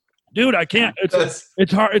 Dude, I can't.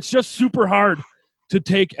 It's hard. It's just super hard to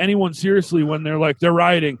take anyone seriously when they're like, they're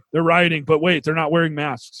rioting, but wait, they're not wearing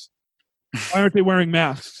masks. Why aren't they wearing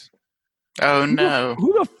masks? Oh, no.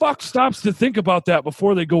 Who the fuck stops to think about that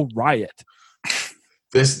before they go riot?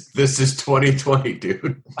 This is 2020,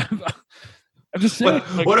 dude. I'm just saying.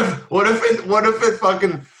 What if it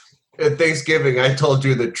fucking at Thanksgiving I told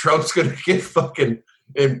you that Trump's gonna get fucking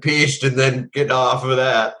impeached and then get off of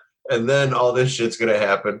that, and then all this shit's gonna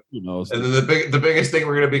happen. Who knows? And then the biggest thing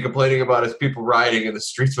we're gonna be complaining about is people rioting in the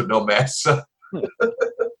streets with no masks.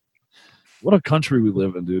 What a country we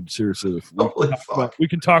live in, dude. Seriously. We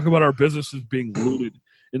can talk about our businesses being looted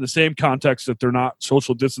in the same context that they're not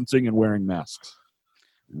social distancing and wearing masks.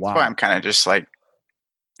 Wow. That's why I'm kind of just like,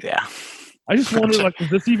 yeah. I just wonder, like, is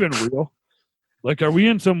this even real? Like, are we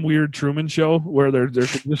in some weird Truman show where they're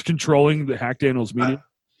just controlling the Hack Daniels meeting?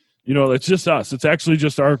 You know, it's just us. It's actually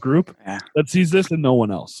just our group that sees this and no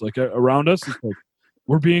one else. Like, around us, it's like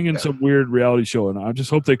we're being in some weird reality show, and I just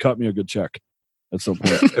hope they cut me a good check at some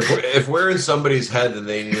point. If we're in somebody's head, then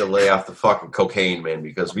they need to lay off the fucking cocaine, man,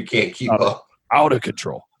 because we can't keep up. Out of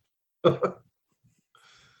control.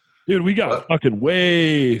 Dude, we got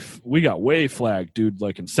way flagged, dude,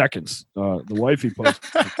 like in seconds. The wifey posted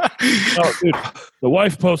the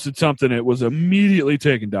wife posted something, it was immediately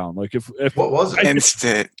taken down. Like, if what was it?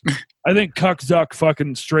 Instant. I think Cuck Zuck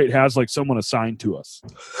fucking straight has, like, someone assigned to us.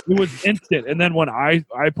 It was instant. And then when I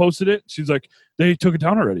posted it, she's like, they took it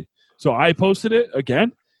down already. So I posted it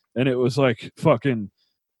again, and it was like, fucking,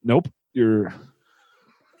 nope, you're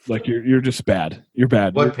just bad. You're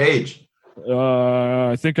bad. What page?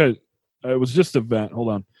 I think it was just event. Hold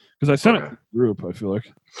on, because I sent it to the group. I feel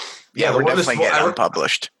like. Yeah, we're definitely getting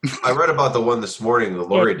unpublished. I read about the one this morning that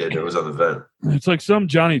Lori did. It was on the vent. It's like some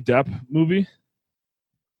Johnny Depp movie,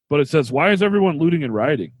 but it says, "Why is everyone looting and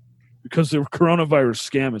rioting? Because the coronavirus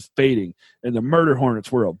scam is fading, and the murder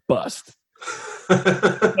hornets were a bust."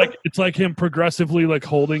 It's like him progressively, like,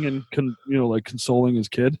 holding and like consoling his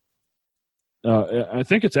kid. I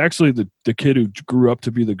think it's actually the kid who grew up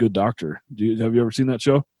to be the good doctor. Have you ever seen that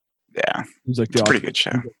show? Yeah, he's like it's a pretty good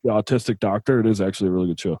show. The autistic doctor. It is actually a really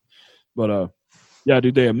good show. But yeah,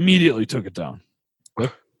 dude, they immediately took it down.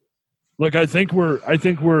 Like, I think we're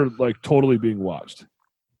like totally being watched.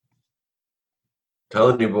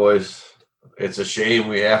 Telling you, boys, it's a shame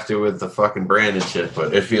we have to with the fucking branded shit,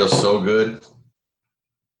 but it feels so good.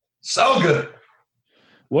 So good.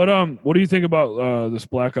 What do you think about this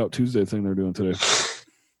Blackout Tuesday thing they're doing today?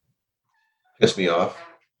 Pissed me off.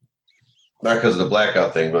 Not because of the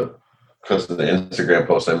blackout thing, but because of the Instagram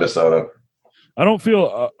post I missed out on. I don't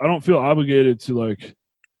feel obligated to, like,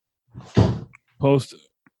 post,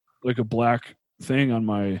 like, a black thing on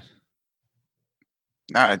my.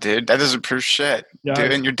 Nah, dude, that doesn't prove shit. Yeah,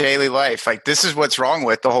 dude, in your daily life, like, this is what's wrong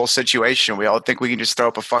with the whole situation. We all think we can just throw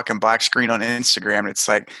up a fucking black screen on Instagram, and it's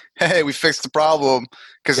like, hey, we fixed the problem,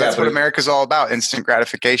 because that's what America's all about: instant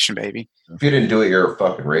gratification, baby. If you didn't do it, you're a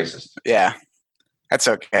fucking racist. Yeah, that's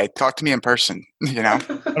okay. Talk to me in person. You know,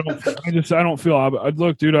 I don't feel.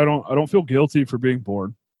 Look, dude, I don't feel guilty for being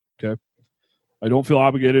bored. Okay, I don't feel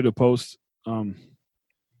obligated to post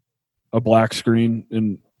a black screen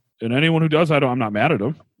and anyone who does, I'm not mad at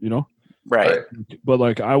them, you know? Right. But,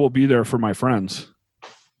 like, I will be there for my friends.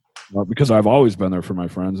 because I've always been there for my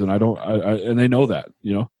friends, and and they know that,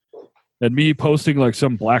 And me posting like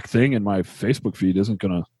some black thing in my Facebook feed isn't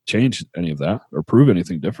going to change any of that or prove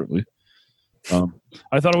anything differently.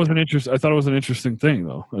 I thought it was an interesting thing,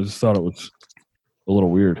 though. I just thought it was a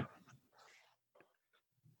little weird.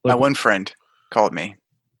 My one friend called me.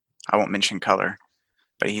 I won't mention color,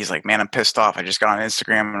 but he's like, "Man, I'm pissed off. I just got on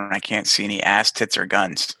Instagram and I can't see any ass, tits, or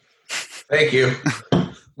guns." Thank you.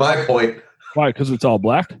 My point. Why? Because it's all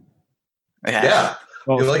black? Yeah.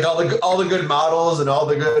 Oh. You like all the good models and all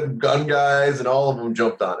the good gun guys, and all of them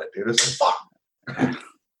jumped on it, dude. It's like, fuck.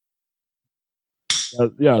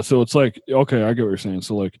 Yeah, so it's like, okay, I get what you're saying.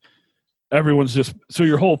 So like everyone's so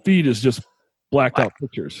your whole feed is just blacked out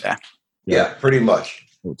pictures. Yeah, pretty much.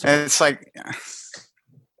 And it's like,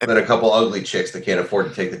 and then a couple ugly chicks that can't afford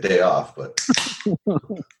to take the day off, but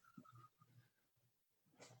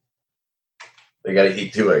they got to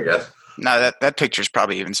eat too, I guess. No, that picture's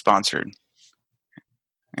probably even sponsored.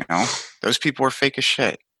 Those people were fake as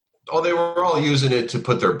shit. Oh, they were all using it to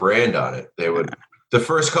put their brand on it. They would. The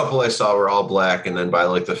first couple I saw were all black, and then by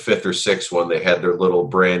like the fifth or sixth one, they had their little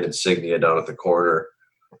brand insignia down at the corner.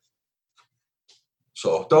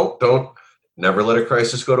 So don't never let a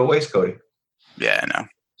crisis go to waste, Cody. Yeah, I know.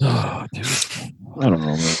 Oh, dude. I don't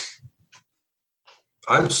know, man.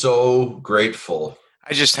 I'm so grateful.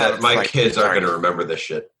 I just that have my kids aren't going to remember this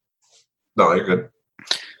shit. No, you're good.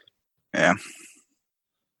 Yeah.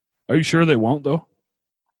 Are you sure they won't, though?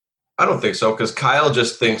 I don't think so, because Kyle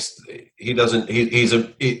just thinks he doesn't.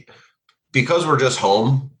 Because we're just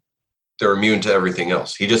home, they're immune to everything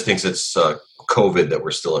else. He just thinks it's COVID that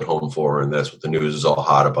we're still at home for, and that's what the news is all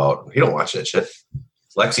hot about. He don't watch that shit.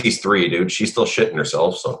 Lexi's 3, dude. She's still shitting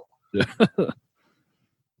herself. So, yeah.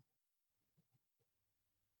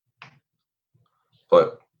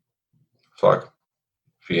 But fuck,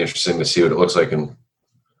 it'd be interesting to see what it looks like in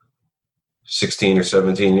 16 or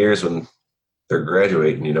 17 years when they're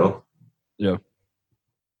graduating. Yeah.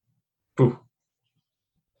 Whew.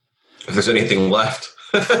 If there's anything left.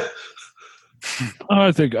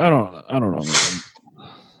 I don't know, man.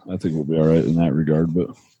 I think we'll be all right in that regard, but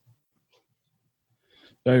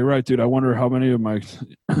yeah, you're right, dude. I wonder how many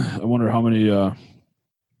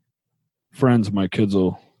friends my kids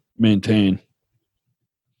will maintain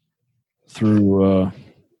through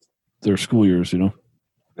their school years,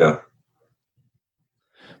 Yeah.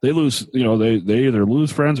 They lose, they either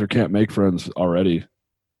lose friends or can't make friends already.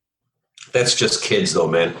 That's just kids, though,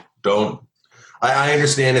 man. I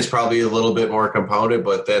understand it's probably a little bit more compounded,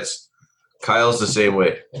 but Kyle's the same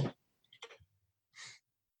way.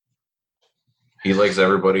 He likes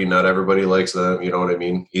everybody. Not everybody likes them. You know what I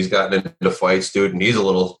mean? He's gotten into fights, dude, and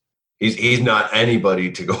he's not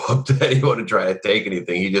anybody to go up to anyone to try to take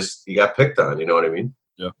anything. He got picked on. You know what I mean?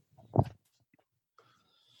 Yeah.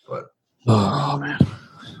 But oh man,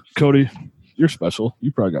 Cody, you're special.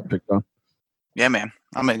 You probably got picked on. Yeah, man.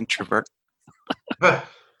 I'm an introvert.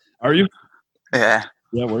 Are you? Yeah.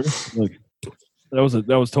 Yeah, were you? Like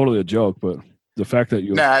that was totally a joke, but the fact that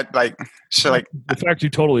you the fact you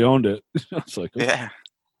totally owned it. It's like, okay. Yeah.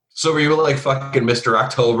 So were you like fucking Mr.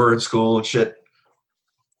 October in school and shit?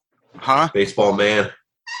 Huh? Baseball man. What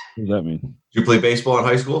does that mean? Did you play baseball in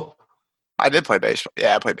high school? I did play baseball.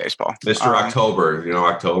 Yeah, I played baseball. Mr. October,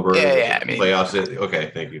 October. Yeah. I mean, playoffs.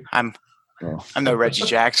 Okay, thank you. I'm no Reggie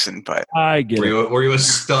Jackson, but I get it. Were you a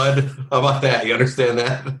stud? How about that? You understand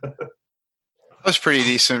that? I was pretty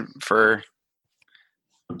decent for.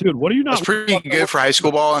 Dude, what are you not? I was pretty good for high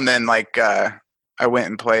school ball, and then I went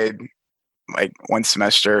and played one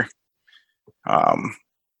semester at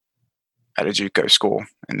a JUCO school,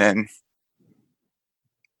 and then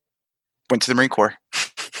went to the Marine Corps.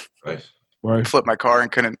 Nice. Right. Flipped my car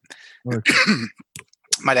and couldn't. Right.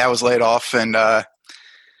 My dad was laid off and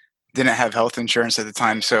didn't have health insurance at the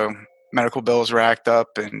time, so medical bills racked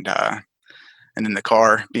up, and then the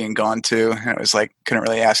car being gone too. And it was like couldn't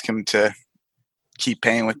really ask him to keep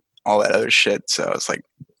paying with all that other shit. So I was like,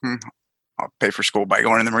 I'll pay for school by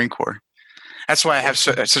going in the Marine Corps. That's why I have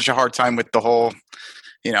such a hard time with the whole,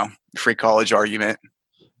 free college argument.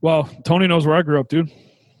 Well, Tony knows where I grew up, dude.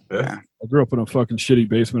 Yeah. I grew up in a fucking shitty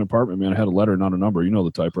basement apartment, man. I had a letter, not a number. You know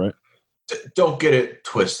the type, right? Don't get it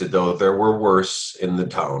twisted, though. There were worse in the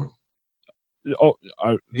town. Oh,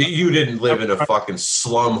 you didn't live in a fucking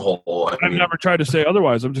slum hole. I've never tried to say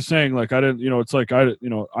otherwise. I'm just saying, like, I didn't, it's like, right,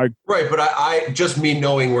 but I just me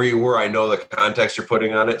knowing where you were, I know the context you're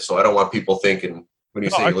putting on it, so I don't want people thinking when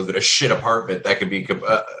you say you live in a shit apartment, that could be,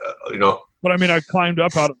 But I mean, I climbed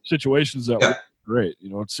up out of situations that were great,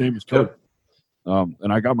 it's same as Cody.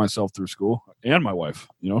 And I got myself through school and my wife,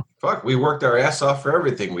 Fuck, we worked our ass off for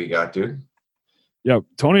everything we got, dude. Yeah,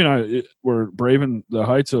 Tony and I were braving the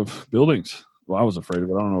heights of buildings. Well, I was afraid of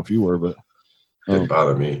it. I don't know if you were, but Didn't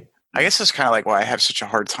bother me. I guess that's kind of like why I have such a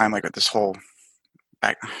hard time like with this whole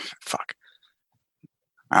fuck.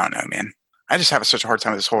 I don't know, man. I just have such a hard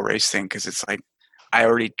time with this whole race thing because it's like I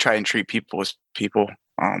already try and treat people as people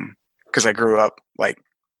because I grew up like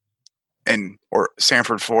in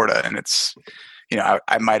Sanford, Florida, and it's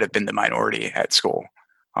I might have been the minority at school.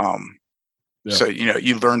 So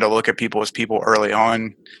you learn to look at people as people early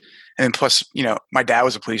on, and plus my dad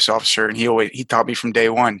was a police officer, and he taught me from day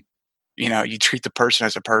one. You treat the person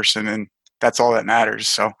as a person, and that's all that matters.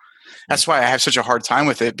 So that's why I have such a hard time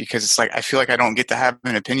with it because it's like I feel like I don't get to have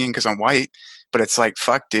an opinion because I'm white, but it's like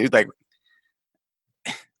fuck, dude. Like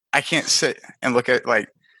I can't sit and look at like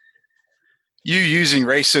you using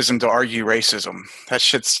racism to argue racism. That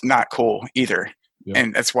shit's not cool either,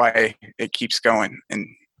 and that's why it keeps going. And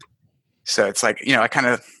so it's like that's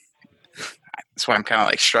why I'm kind of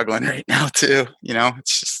like struggling right now too.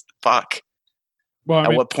 It's just fuck. Well,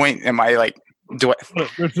 at what point am I like?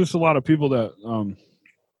 There's just a lot of people that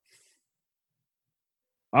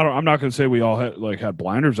I'm not going to say we all had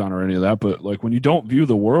blinders on or any of that, but like when you don't view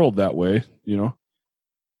the world that way,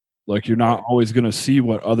 like you're not always going to see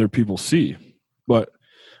what other people see. But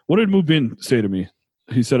what did Mubin say to me?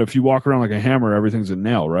 He said, if you walk around like a hammer, everything's a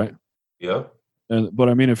nail, right? Yeah. But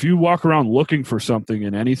I mean, if you walk around looking for something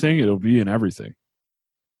in anything, it'll be in everything.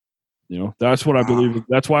 That's what I believe.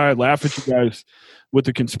 That's why I laugh at you guys with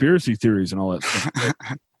the conspiracy theories and all that stuff.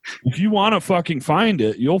 If you want to fucking find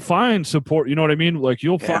it, you'll find support. You know what I mean? Like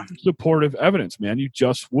you'll find supportive evidence, man. You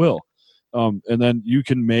just will. And then you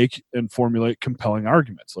can make and formulate compelling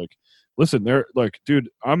arguments. Like, listen, dude,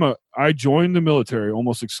 I joined the military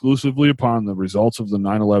almost exclusively upon the results of the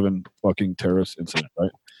 9/11 fucking terrorist incident,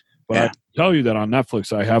 right? But I tell you that on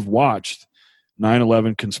Netflix, I have watched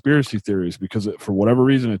 9/11 conspiracy theories because for whatever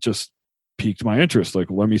reason, it just piqued my interest. Like,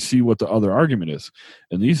 let me see what the other argument is.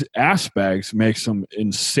 And these ass bags make some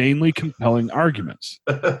insanely compelling arguments.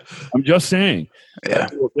 I'm just saying. Yeah.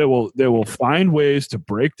 They will find ways to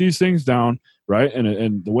break these things down, right?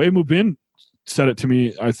 And the way Mubin said it to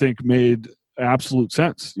me, I think made absolute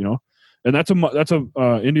sense, And that's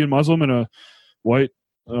a Indian Muslim and a white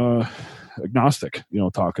agnostic,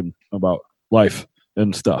 talking about life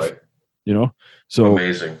and stuff. Right. So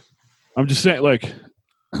amazing. I'm just saying, like,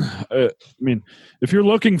 I mean, if you're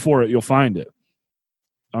looking for it, you'll find it.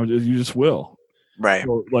 You just will. Right.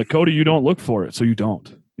 So, like Cody, you don't look for it, so you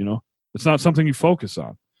don't. It's not something you focus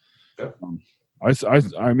on. Yeah.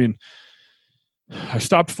 I mean, I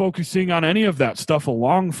stopped focusing on any of that stuff a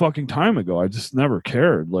long fucking time ago. I just never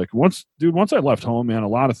cared. Like once I left home, man, a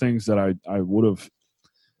lot of things that I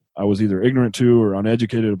was either ignorant to or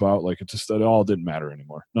uneducated about, like it all didn't matter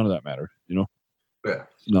anymore. None of that mattered, Yeah.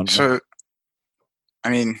 So, I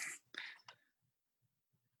mean,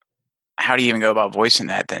 how do you even go about voicing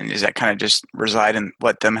that then? Is that kind of just reside and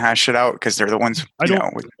let them hash it out? Because they're the ones, I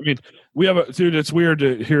mean, we have dude, it's weird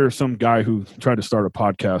to hear some guy who tried to start a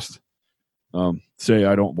podcast say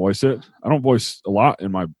I don't voice it. I don't voice a lot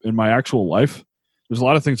in my actual life. There's a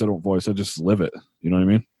lot of things I don't voice. I just live it. You know what I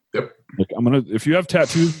mean? Yep. Like if you have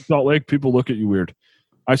tattoos in Salt Lake, people look at you weird.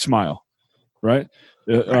 I smile, right?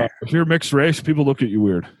 If you're mixed race, people look at you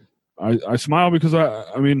weird. I smile because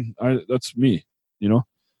I mean that's me,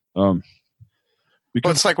 because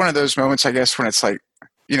it's like one of those moments, I guess, when it's like,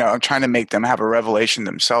 I'm trying to make them have a revelation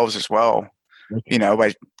themselves as well,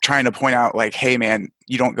 by trying to point out like, hey man,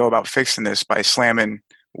 you don't go about fixing this by slamming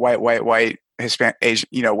white, Hispanic, Asian,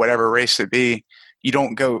 whatever race it be. You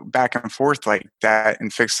don't go back and forth like that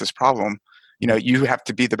and fix this problem. You have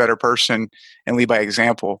to be the better person and lead by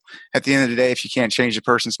example. At the end of the day, if you can't change a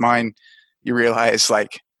person's mind, you realize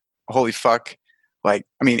like, holy fuck. Like,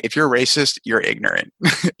 I mean, if you're racist, you're ignorant.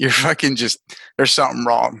 You're fucking there's something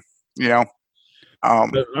wrong, I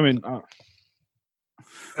mean,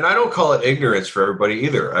 and I don't call it ignorance for everybody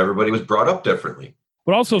either. Everybody was brought up differently.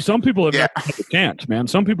 But also some people have never had the chance, man.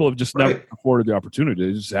 Some people have just never afforded the opportunity.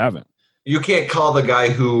 They just haven't. You can't call the guy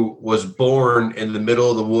who was born in the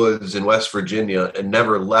middle of the woods in West Virginia and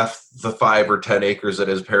never left the 5 or 10 acres that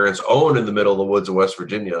his parents own in the middle of the woods of West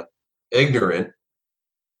Virginia ignorant.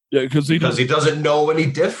 Yeah, because he doesn't know any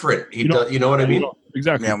different. You know what I mean?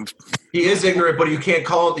 Exactly. Yeah. He is ignorant, but you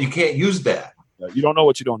can't use that. You don't know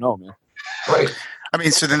what you don't know, man. Right. I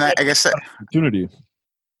mean, so then I guess that opportunity.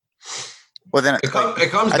 Well, then it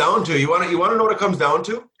comes down to you want to know what it comes down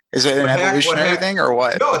to? Is it an evolutionary thing or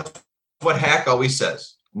what? No, it's what Hack always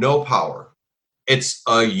says. No power. It's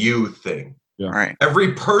a you thing. Yeah. Right.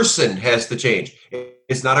 Every person has to change.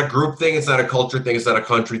 It's not a group thing. It's not a culture thing. It's not a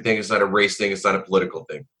country thing. It's not a race thing. It's not a political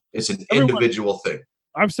thing. It's an individual thing.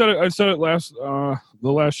 I've said it. I said it last the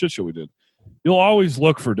last shit show we did. You'll always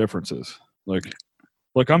look for differences. Like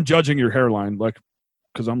I'm judging your hairline, like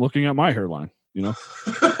because I'm looking at my hairline. You know,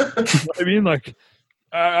 you know what I mean? Like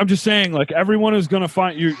I'm just saying, like everyone is gonna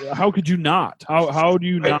find you. How could you not? How do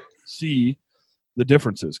you not see the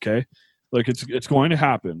differences? Okay, like it's going to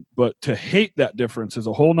happen. But to hate that difference is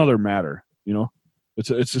a whole nother matter. You know, it's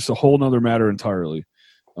just a whole nother matter entirely.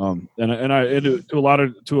 In a lot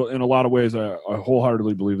of ways, I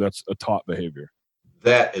wholeheartedly believe that's a taught behavior.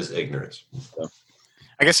 That is ignorance. Yeah.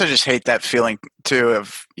 I guess I just hate that feeling too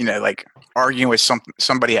of, you know, like arguing with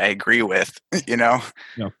somebody I agree with, you know.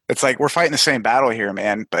 Yeah. It's like we're fighting the same battle here,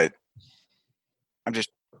 man, but I'm just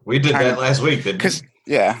we did that last week, didn't we?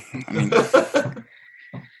 Yeah.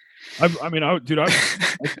 I mean I've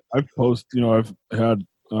posted, you know, I've had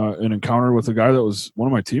an encounter with a guy that was one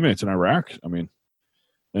of my teammates in Iraq. I mean,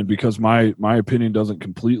 and because my opinion doesn't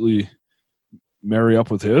completely marry up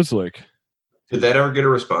with his, like, did that ever get a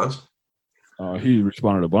response? He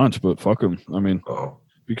responded a bunch, but fuck him. I mean,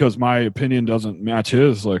 because my opinion doesn't match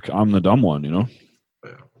his, like, I'm the dumb one, you know?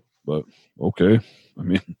 Yeah. But, okay. I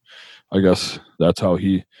mean, I guess that's how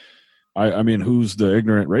I mean, who's the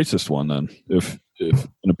ignorant racist one then? If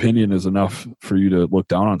an opinion is enough for you to look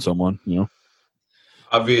down on someone, you know?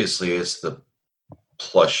 Obviously, it's the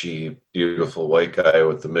plushy, beautiful white guy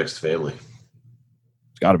with the mixed family.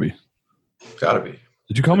 It's got to be. Gotta be.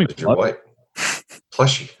 Did you call me you're white?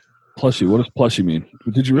 Plushy. Plushy. What does plushy mean?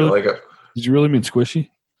 Did you really Did you really mean squishy?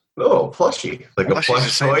 No, plushy. Like a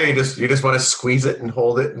plush toy. You just want to squeeze it and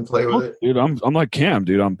hold it and play with it. Dude, I'm like Cam,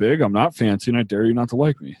 dude. I'm big. I'm not fancy, and I dare you not to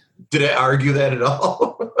like me. Did I argue that at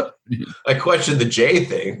all? I questioned the J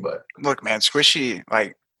thing, but look, man, squishy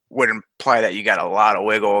like would imply that you got a lot of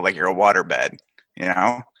wiggle, like you're a waterbed, you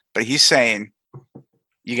know. But he's saying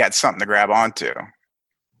you got something to grab onto.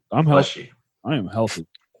 I'm healthy. I am healthy.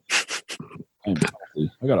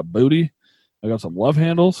 I got a booty. I got some love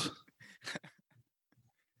handles.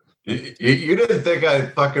 You didn't think I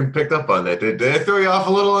fucking picked up on that, did I throw you off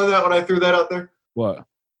a little on that when I threw that out there? What?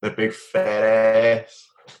 That big fat ass.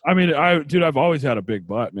 I mean, I've always had a big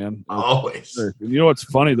butt, man. Always. You know what's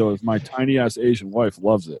funny though is my tiny ass Asian wife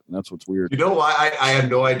loves it, and that's what's weird. You know why? I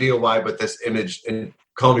have no idea why, but this image, and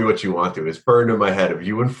call me what you want to, it's burned in my head of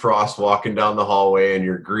you and Frost walking down the hallway in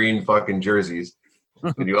your green fucking jerseys,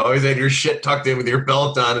 and you always had your shit tucked in with your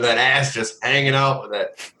belt on, and that ass just hanging out with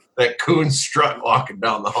that coon strut walking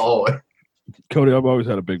down the hallway. Cody, I've always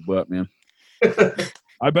had a big butt, man.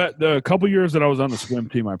 I bet the couple years that I was on the swim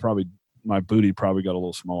team, my booty probably got a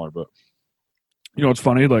little smaller. But you know, it's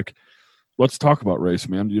funny. Like, let's talk about race,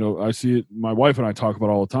 man. You know, I see it. My wife and I talk about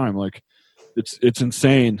it all the time. Like, it's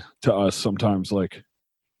insane to us sometimes. Like,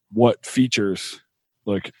 what features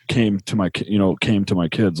like came to my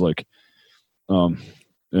kids. Like, and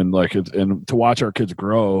like and to watch our kids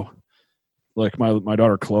grow. Like my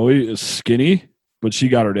daughter Chloe is skinny, but she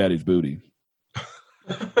got her daddy's booty.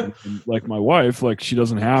 And like my wife, like she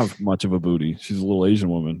doesn't have much of a booty. She's a little Asian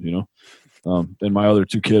woman, you know. And my other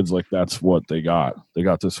two kids, like that's what they got. They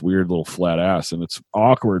got this weird little flat ass, and it's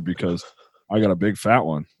awkward because I got a big fat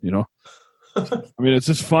one, you know. I mean, it's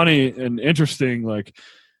just funny and interesting, like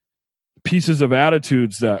pieces of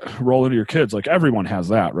attitudes that roll into your kids. Like everyone has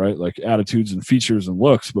that, right? Like attitudes and features and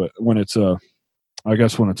looks. But when it's a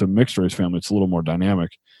mixed race family, it's a little more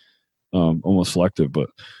dynamic, almost selective. But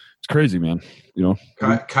it's crazy, man. You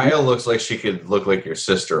know, Kyle looks like she could look like your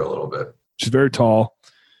sister a little bit. She's very tall,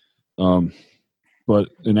 but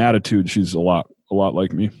in attitude, she's a lot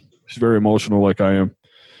like me. She's very emotional, like I am.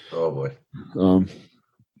 Oh boy.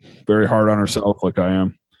 Very hard on herself, like I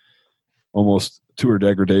am. Almost to her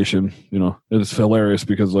degradation. You know, it's hilarious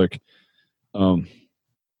because like, I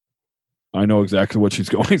know exactly what she's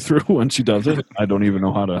going through when she does it. I don't even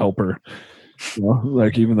know how to help her. You know,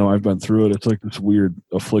 like even though I've been through it, it's like this weird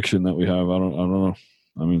affliction that we have. I don't know.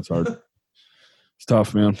 I mean, it's hard. It's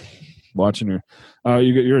tough, man. Watching her,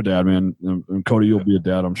 you're a dad, man, and Cody, you'll be a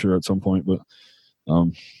dad, I'm sure, at some point. But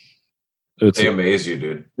they amaze you,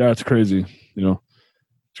 dude. Yeah, it's crazy. You know,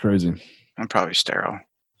 it's crazy. I'm probably sterile.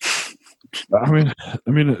 I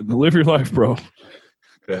mean, live your life, bro.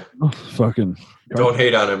 Yeah. Fucking. Don't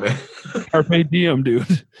hate on it, man. Carpe diem,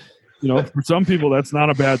 dude. You know, for some people, that's not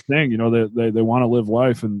a bad thing. You know, they want to live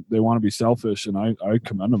life and they want to be selfish, and I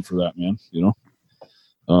commend them for that, man. You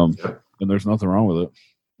know, and there's nothing wrong with it.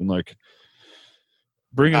 And like,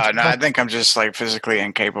 bring it. No, I think I'm just like physically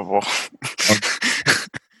incapable.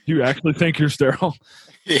 Do you actually think you're sterile?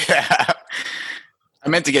 Yeah, I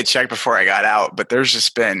meant to get checked before I got out, but there's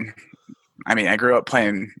just been. I mean, I grew up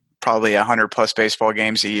playing probably 100+ baseball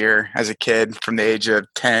games a year as a kid from the age of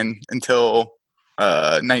 10 until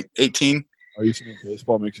 18. Are you saying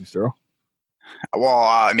baseball makes you sterile? Well,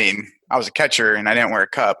 I mean, I was a catcher and I didn't wear a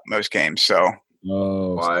cup most games, so.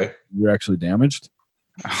 Oh, Why? You're actually damaged?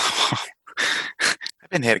 I've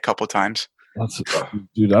been hit a couple times.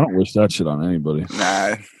 Dude, I don't wish that shit on anybody.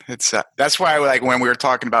 Nah, it's that's why, like, when we were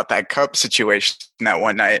talking about that cup situation that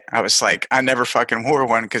one night, I was like, I never fucking wore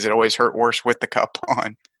one because it always hurt worse with the cup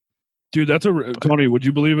on. Dude, Tony, would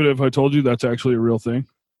you believe it if I told you that's actually a real thing?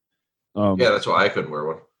 Yeah, that's why I couldn't wear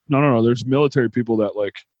one. No. There's military people that,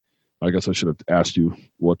 like, I guess I should have asked you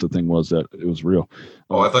what the thing was that it was real.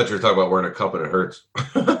 I thought you were talking about wearing a cup and it hurts.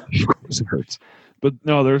 Of course it hurts. But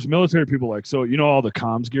no, there's military people like, so you know all the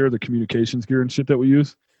comms gear, the communications gear and shit that we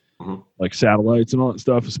use? Mhm. Like satellites and all that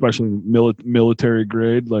stuff, especially military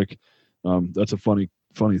grade. Like, that's a funny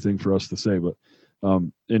thing for us to say. But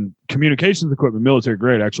in communications equipment, military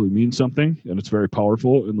grade actually means something, and it's very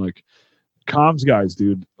powerful. And like comms guys,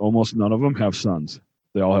 dude, almost none of them have sons.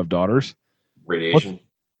 They all have daughters. Radiation.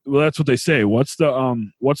 Well, that's what they say. What's the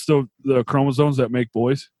chromosomes that make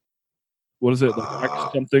boys? What is it? Like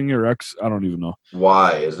X something or X? I don't even know.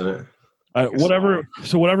 Why, isn't it? Whatever.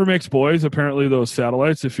 So whatever makes boys, apparently those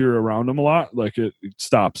satellites, if you're around them a lot, like it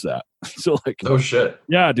stops that. So like, No shit.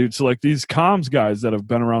 yeah, dude. So like these comms guys that have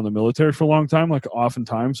been around the military for a long time, like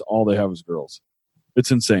oftentimes all they have is girls. It's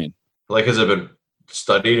insane. Like, has it been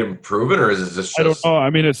studied and proven, or is it just? I don't know. I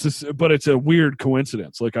mean, it's just, but it's a weird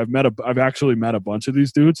coincidence. Like I've actually met a bunch of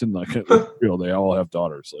these dudes, and like, real, they all have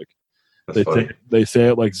daughters. Like they say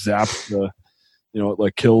it like zaps the, it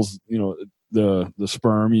like kills, the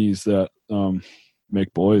spermies that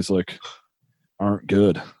make boys like aren't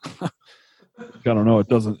good. I don't know. It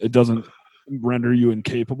doesn't render you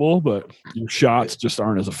incapable, but your shots just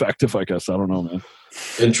aren't as effective, I guess. I don't know, man.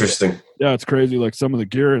 Interesting. Yeah, it's crazy. Like some of the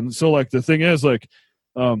gear, and so like the thing is, like,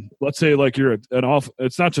 let's say like you're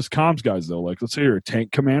it's not just comms guys though. Like let's say you're a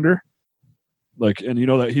tank commander, like, and you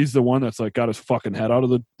know that he's the one that's like got his fucking head out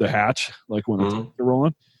of the hatch, like when the tanks are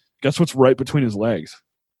rolling. Guess what's right between his legs?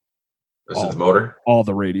 Is it the motor? All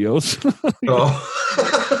the radios.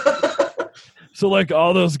 So like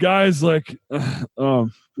all those guys, like,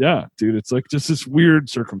 yeah, dude, it's like just this weird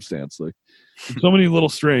circumstance. Like so many little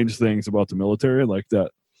strange things about the military, like that.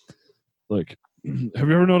 Like, have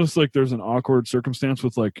you ever noticed like there's an awkward circumstance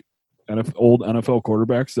with like old NFL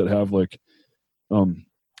quarterbacks that have like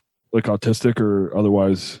autistic or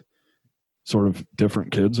otherwise sort of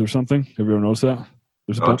different kids or something? Have you ever noticed that?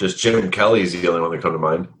 Just Jim Kelly's the only one that come to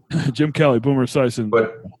mind. Jim Kelly, Boomer Esiason,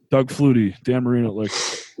 But Doug Flutie, Dan Marino. Like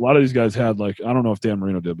a lot of these guys had like, I don't know if Dan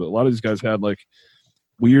Marino did, but a lot of these guys had like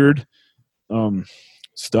weird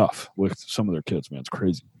stuff with some of their kids. Man, it's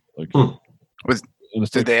crazy. Like,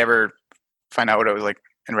 did they ever find out what it was like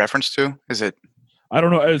in reference to? Is it? I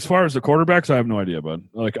don't know. As far as the quarterbacks, I have no idea. But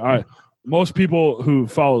like most people who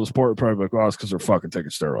follow the sport probably be like, "Oh, it's because they're fucking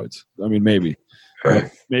taking steroids." I mean, maybe.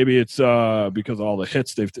 right. Maybe it's because of all the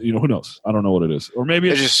hits they've, who knows? I don't know what it is. Or maybe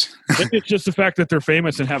it's just the fact that they're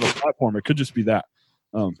famous and have a platform. It could just be that.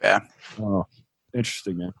 Yeah.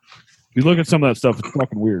 Interesting, man. If you look at some of that stuff, it's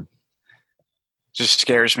fucking weird. Just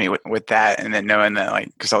scares me with that, and then knowing that, like,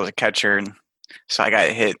 because I was a catcher, and so I got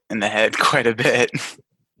hit in the head quite a bit.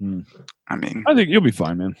 I mean, I think you'll be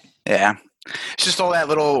fine, man. Yeah. It's just all that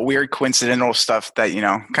little weird coincidental stuff that,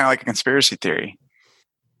 kind of like a conspiracy theory.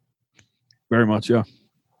 Very much, yeah.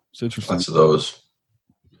 It's interesting. Lots of those.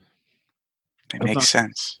 They make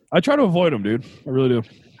sense. I try to avoid them, dude. I really do.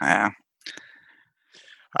 Yeah.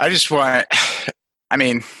 I just want, I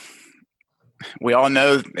mean, we all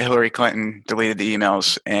know Hillary Clinton deleted the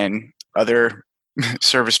emails, and other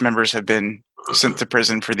service members have been sent to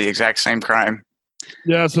prison for the exact same crime.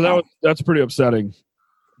 Yeah, so that's pretty upsetting.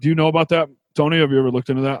 Do you know about that, Tony? Have you ever looked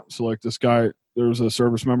into that? So, like, this guy, there was a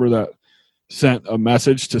service member that sent a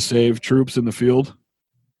message to save troops in the field.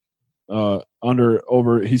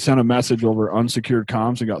 He sent a message over unsecured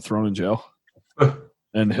comms and got thrown in jail.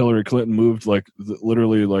 And Hillary Clinton moved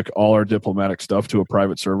literally all our diplomatic stuff to a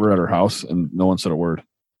private server at her house, and no one said a word.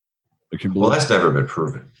 Well, that's never been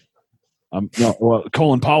proven.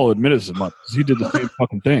 Colin Powell admitted as much. He did the same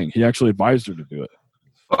fucking thing. He actually advised her to do it.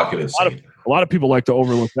 Fucking insane. A lot of people like to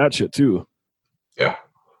overlook that shit too. Yeah.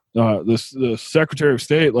 The Secretary of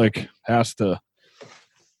State has to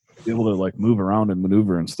be able to move around and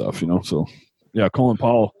maneuver and stuff, So yeah, Colin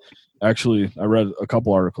Powell actually, I read a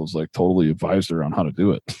couple articles totally advised her on how to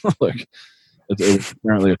do it. It's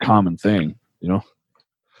apparently a common thing, Not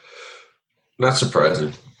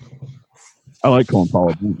surprising. I like Colin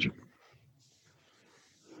Powell much.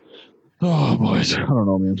 Oh boys, I don't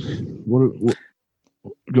know, man. What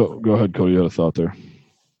Go ahead, Cody. You had a thought there.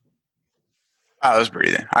 I was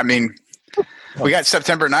breathing. I mean, we got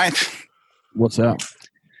September 9th. What's that?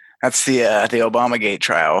 That's the Obamagate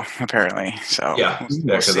trial, apparently. So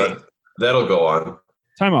we'll see. That'll go on.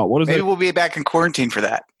 Time out. What is it? Maybe we'll be back in quarantine for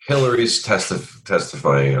that. Hillary's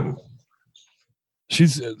testifying on.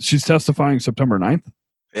 She's testifying September 9th?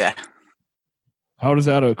 Yeah. How does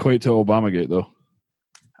that equate to Obamagate, though?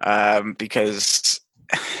 Because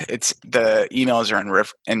it's the emails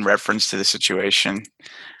are in reference to the situation.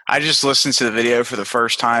 I just listened to the video for the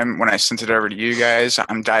first time when I sent it over to you guys.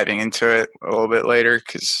 I'm diving into it a little bit later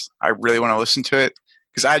because I really want to listen to it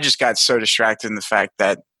because I just got so distracted in the fact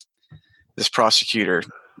that this prosecutor,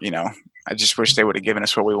 I just wish they would have given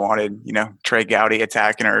us what we wanted, Trey Gowdy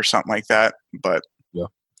attacking her or something like that. But yeah,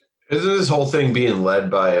 isn't this whole thing being led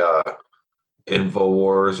by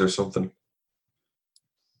InfoWars or something?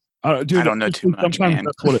 Dude, I don't know too much. Sometimes man.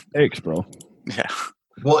 That's what it takes, bro. Yeah.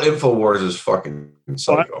 Well, InfoWars is fucking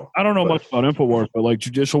psycho. I don't know much about InfoWars, but like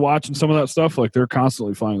Judicial Watch and some of that stuff, like they're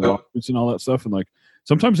constantly finding lawsuits and all that stuff, and like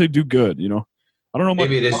sometimes they do good. I don't know.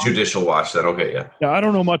 Maybe it is Judicial Watch then. Okay, yeah. Yeah, I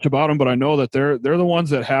don't know much about them, but I know that they're the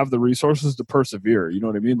ones that have the resources to persevere. You know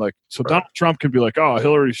what I mean? Like, so Donald Trump can be like, "Oh,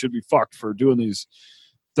 Hillary should be fucked for doing these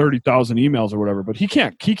 30,000 emails or whatever," but he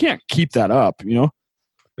can't keep that up.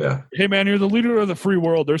 Yeah. Hey, man, you're the leader of the free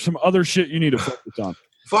world. There's some other shit you need to focus on.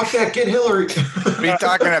 Fuck that, get Hillary. What are you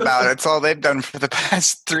talking about? It's all they've done for the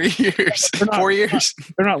past 3 years, 4 years.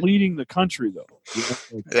 They're not leading the country, though.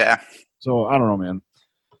 Yeah. So I don't know, man.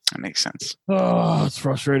 That makes sense. Oh, it's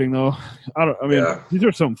frustrating, though. These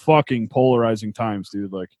are some fucking polarizing times,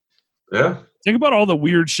 dude. Like, yeah. Think about all the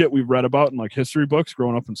weird shit we've read about in like history books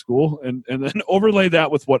growing up in school, and then overlay that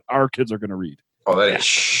with what our kids are going to read. Oh, that is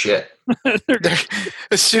shit.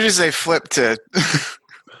 As soon as they flip to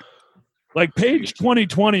like page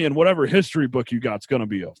 2020 in whatever history book you got is going to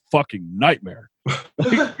be a fucking nightmare.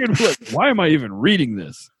 Like, why am I even reading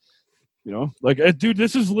this? Dude,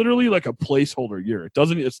 this is literally like a placeholder year.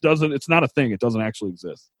 It's not a thing. It doesn't actually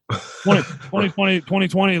exist.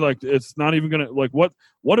 2020, like it's not even going to, like,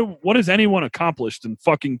 what has anyone accomplished in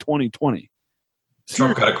fucking 2020?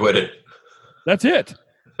 Trump got acquitted. That's it.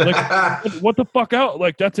 Like, what the fuck out?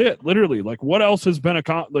 Like, that's it. Literally. Like, what else has been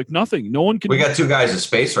like nothing. No one can. We got 2 guys in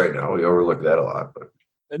space right now. We overlook that a lot, but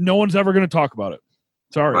no one's ever going to talk about it.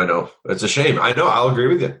 Sorry. I know. It's a shame. I know. I'll agree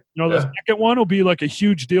with you. The second one will be like a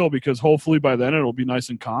huge deal because hopefully by then it'll be nice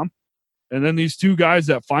and calm. And then these 2 guys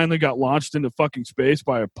that finally got launched into fucking space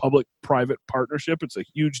by a public-private partnership, it's a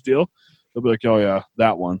huge deal. They'll be like, oh, yeah,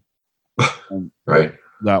 that one. Right.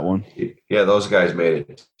 That one. Yeah, those guys made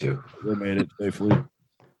it, too. They made it safely.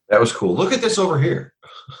 That was cool. Look at this over here.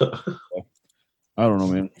 I don't know,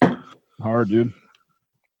 man. Hard, dude.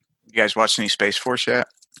 You guys watch any Space Force yet?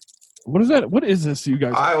 What is that? What is this, you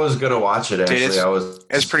guys? I was going to watch it, actually.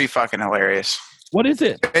 It's pretty fucking hilarious. What is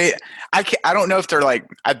it? I don't know if they're like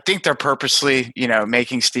 – I think they're purposely,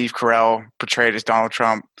 making Steve Carell portrayed as Donald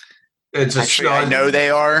Trump. I know they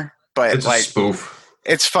are, but it's like a spoof.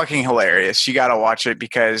 It's fucking hilarious. You got to watch it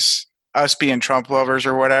because us being Trump lovers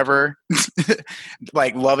or whatever,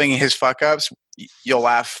 like loving his fuck-ups, you'll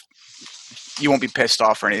laugh. You won't be pissed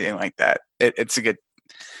off or anything like that. It's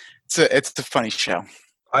a funny show.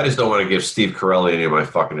 I just don't want to give Steve Carell any of my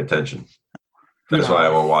fucking attention. That's why I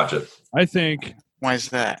won't watch it. I think. Why is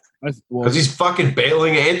that? Because he's fucking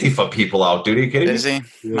bailing Antifa people out, dude. Are you kidding me? Is he?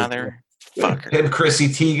 Motherfucker. Him, Chrissy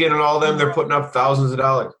Teigen, and all them, they're putting up thousands of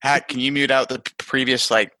dollars. Hat, can you mute out the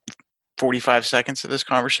previous, 45 seconds of this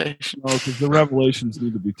conversation? No, because the revelations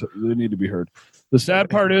need to be heard. The sad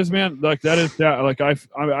part is, man, like that is that. Like I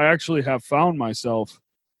actually have found myself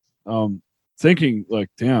thinking, like,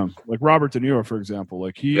 damn, like Robert De Niro, for example,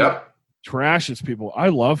 like he trashes people. I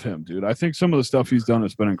love him, dude. I think some of the stuff he's done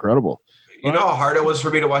has been incredible. You know how hard it was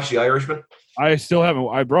for me to watch The Irishman? I still haven't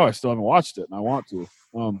watched it, and I want to.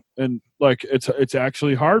 And like it's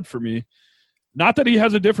actually hard for me. Not that he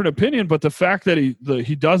has a different opinion, but the fact that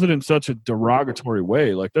he does it in such a derogatory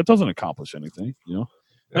way, like that doesn't accomplish anything, Yeah.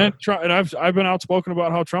 And I've been outspoken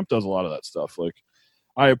about how Trump does a lot of that stuff. Like,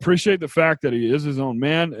 I appreciate the fact that he is his own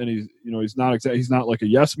man, and he's not like a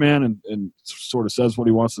yes man and sort of says what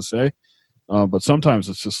he wants to say. But sometimes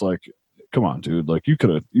it's just like, come on, dude. Like you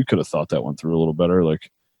could have thought that one through a little better. Like,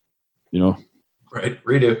 right,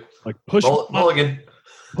 redo. Like push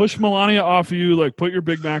Melania off of you. Like put your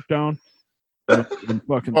Big Mac down. And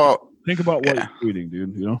fucking think about what you're eating,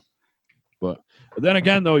 dude. But then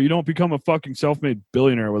again, though, you don't become a fucking self-made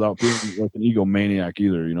billionaire without being like an egomaniac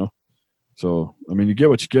either. So I mean, you get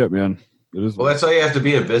what you get, man. It is. Well, that's how you have to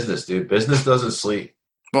be in business, dude. Business doesn't sleep.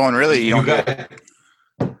 Well, and really, you don't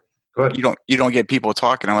Good. You don't get people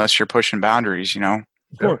talking unless you're pushing boundaries, you know.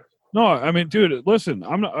 Of course. No, I mean, dude, listen,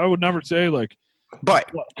 I would never say like,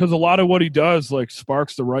 But because a lot of what he does like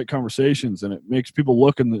sparks the right conversations, and it makes people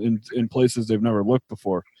look in places they've never looked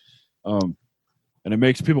before, and it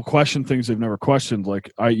makes people question things they've never questioned,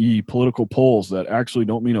 like i.e. political polls that actually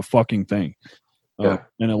don't mean a fucking thing. And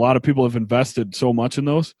a lot of people have invested so much in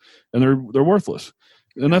those, and they're worthless,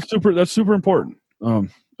 and that's super important.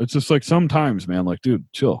 It's just like sometimes, man, like, dude,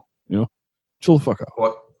 chill, chill the fuck out.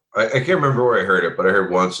 Well, I can't remember where I heard it, but I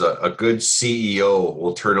heard once a good CEO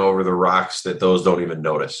will turn over the rocks that those don't even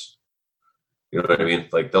notice. You know what I mean?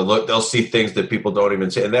 Like they'll see things that people don't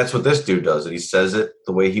even see, and that's what this dude does, and he says it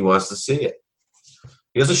the way he wants to see it.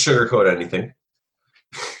 He doesn't sugarcoat anything.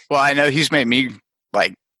 Well, I know he's made me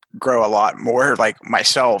like grow a lot more, like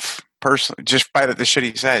myself personally, just by the shit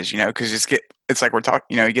he says, because it's like we're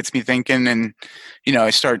talking, it gets me thinking, and I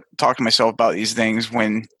start talking to myself about these things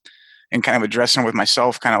and kind of addressing with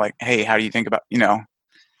myself, kind of like, hey, how do you think about,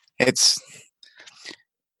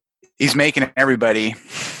 he's making everybody,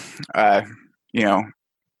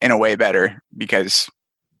 in a way better, because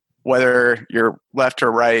whether you're left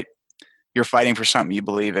or right, you're fighting for something you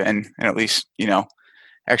believe in, and at least,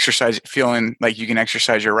 feeling like you can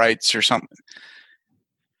exercise your rights or something.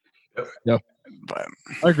 Yeah. But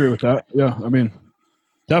I agree with that. Yeah. I mean,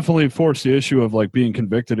 definitely force the issue of like being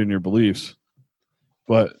convicted in your beliefs,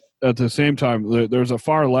 but at the same time, there's a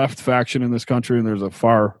far left faction in this country, and there's a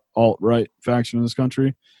far alt-right faction in this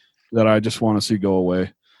country that I just want to see go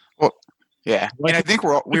away. Well, yeah, and I think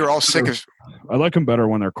we were all sick of. I like them better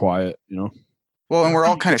when they're quiet, Well, and we're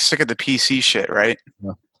all kind of sick of the PC shit, right?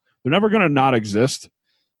 Yeah. They're never going to not exist,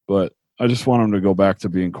 but I just want them to go back to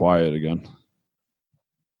being quiet again.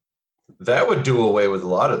 That would do away with a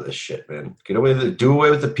lot of this shit, man. Do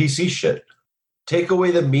away with the PC shit. Take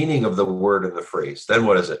away the meaning of the word and the phrase. Then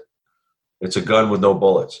what is it? It's a gun with no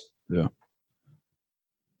bullets. Yeah.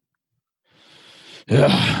 Yeah,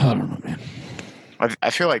 I don't know, man. I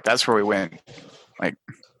feel like that's where we went. Like,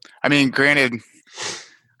 I mean, granted,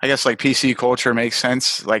 I guess like PC culture makes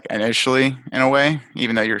sense, like initially in a way,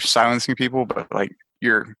 even though you're silencing people, but like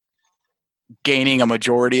you're gaining a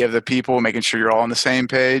majority of the people, making sure you're all on the same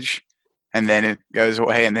page. And then it goes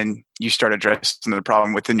away, and then you start addressing the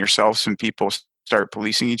problem within yourselves, and people start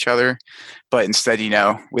policing each other. But instead,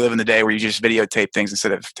 we live in the day where you just videotape things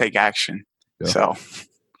instead of take action. Yeah. So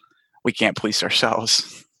we can't police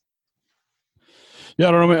ourselves. Yeah,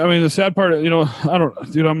 I don't know. I mean, the sad part,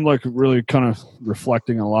 I'm like really kind of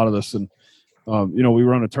reflecting on a lot of this. And, we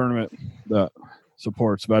run a tournament that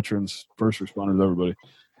supports veterans, first responders, everybody.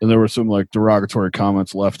 And there were some like derogatory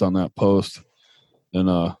comments left on that post.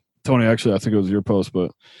 And Tony, actually, I think it was your post,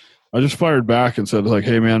 but I just fired back and said like,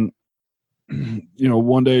 hey, man,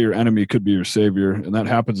 one day your enemy could be your savior. And that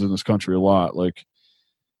happens in this country a lot. Like,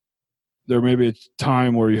 there may be a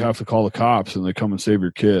time where you have to call the cops and they come and save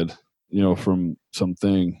your kid, from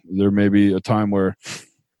something. There may be a time where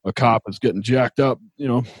a cop is getting jacked up,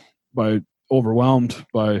 overwhelmed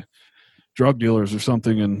by drug dealers or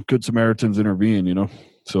something, and Good Samaritans intervene,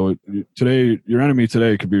 So today, your enemy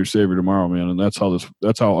today could be your savior tomorrow, man. And that's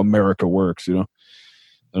how America works, And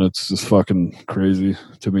it's just fucking crazy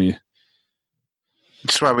to me.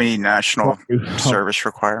 That's why we need national service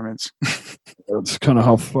requirements. That's kind of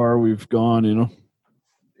how far we've gone,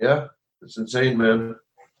 Yeah, it's insane, man.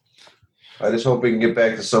 I just hope we can get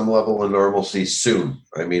back to some level of normalcy soon.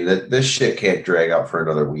 I mean, this shit can't drag out for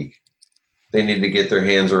another week. They need to get their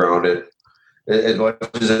hands around it. As much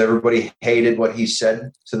as everybody hated what he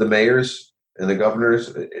said to the mayors and the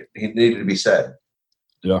governors, he needed to be said.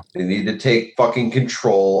 Yeah. They need to take fucking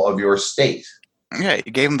control of your state. Yeah,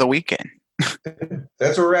 you gave them the weekend.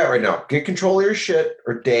 That's where we're at right now. Get control of your shit,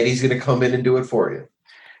 or daddy's going to come in and do it for you.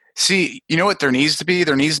 See, you know what there needs to be?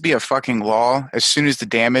 There needs to be a fucking law. As soon as the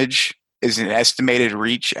damage is an estimated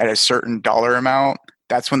reach at a certain dollar amount,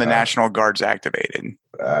 that's when the National Guard's activated.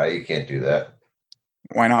 You can't do that.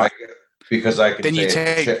 Why not? Because I can then you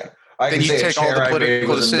take all the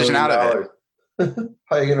political decision out of it.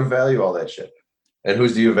 How are you going to value all that shit? And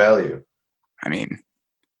whose do you value? I mean,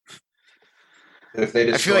 if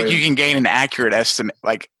they I feel like you can gain an accurate estimate,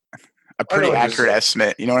 like a pretty accurate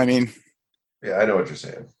estimate. You know what I mean? Yeah, I know what you're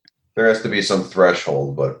saying. There has to be some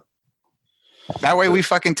threshold, but that way we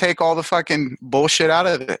fucking take all the fucking bullshit out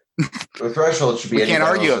of it. The threshold should be. We can't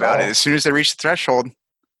argue about it. As soon as they reach the threshold,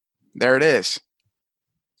 there it is.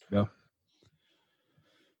 Yeah.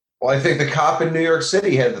 Well, I think the cop in New York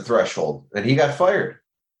City had the threshold, and he got fired.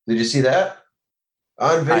 Did you see that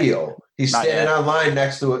on video? He's standing online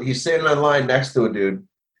next to it. He's standing online next to a dude,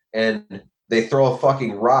 and they throw a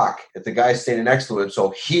fucking rock at the guy standing next to him, so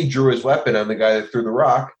he drew his weapon on the guy that threw the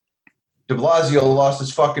rock. De Blasio lost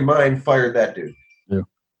his fucking mind, fired that dude. Yeah.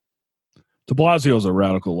 De Blasio's a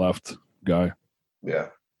radical left guy. Yeah.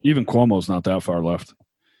 Even Cuomo's not that far left.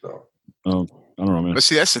 No. I don't know, man. But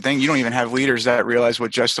see, that's the thing. You don't even have leaders that realize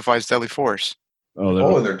what justifies deadly force.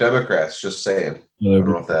 And they're Democrats, just saying. I don't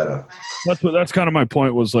know if that... That's kind of my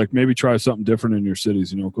point, was like, maybe try something different in your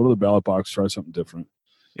cities. You know, go to the ballot box, try something different.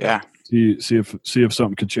 Yeah. See if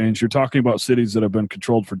something could change. You're talking about cities that have been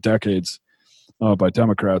controlled for decades by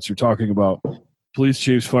Democrats. You're talking about police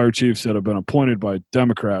chiefs, fire chiefs that have been appointed by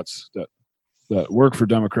Democrats, that work for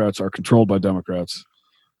Democrats, are controlled by Democrats.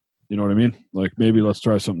 You know what I mean? Like, maybe let's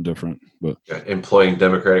try something different. But employing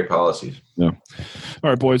democratic policies. Yeah.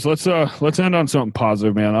 All right, boys. Let's end on something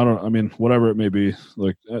positive, man. I mean, whatever it may be.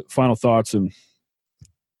 Like, final thoughts, and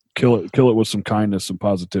kill it with some kindness, some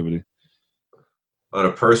positivity. On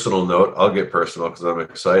a personal note, I'll get personal because I'm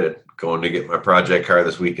excited. Going to get my project car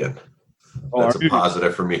this weekend. That's a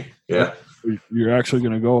positive for me. Yeah. You're actually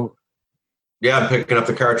going to go? Yeah, I'm picking up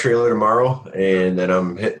the car trailer tomorrow, and then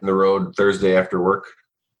I'm hitting the road Thursday after work.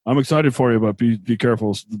 I'm excited for you, but be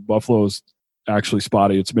careful. Buffalo is actually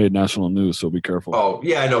spotty. It's made national news, so be careful. Oh,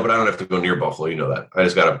 yeah, I know, but I don't have to go near Buffalo. You know that. I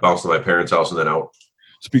just got to bounce to my parents' house and then out.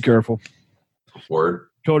 Just be careful. Word.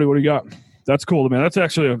 Cody, what do you got? That's cool, man. That's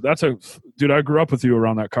actually dude, I grew up with you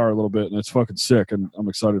around that car a little bit, and it's fucking sick, and I'm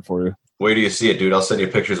excited for you. Wait till you see it, dude. I'll send you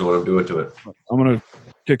pictures of what I'm doing to it. I'm going to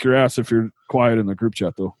kick your ass if you're quiet in the group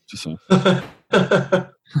chat, though. Just saying.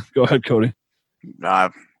 Go ahead, Cody.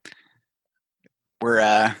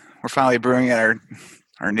 We're finally brewing at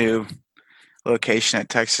our new location at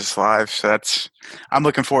Texas Live, so I'm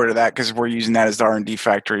looking forward to that because we're using that as the R&D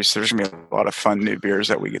factory. So there's gonna be a lot of fun new beers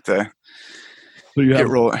that we get to get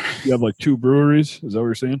rolling. You have like 2 breweries, is that what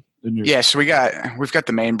you're saying? Yeah, so we've got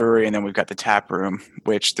the main brewery, and then we've got the tap room,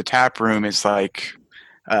 which the tap room is like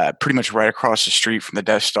pretty much right across the street from the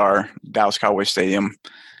Death Star, Dallas Cowboys Stadium,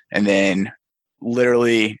 and then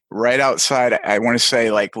literally right outside, I want to say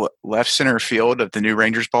like left center field of the new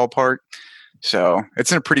Rangers ballpark. So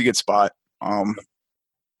it's in a pretty good spot.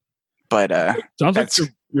 But sounds like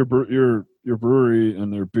your brewery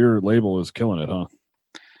and their beer label is killing it, huh?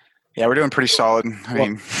 Yeah, we're doing pretty solid. I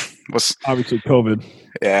mean, obviously COVID.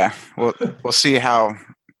 Yeah, we'll see how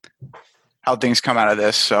things come out of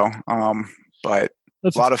this. So, but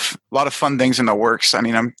a lot of fun things in the works. I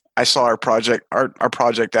mean, I saw our project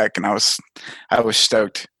deck, and I was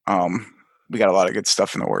stoked. We got a lot of good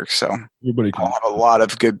stuff in the works, so I'll have a lot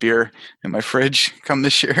of good beer in my fridge come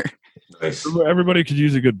this year. Nice. Everybody could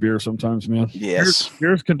use a good beer sometimes, man. Yes,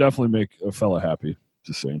 beers can definitely make a fella happy.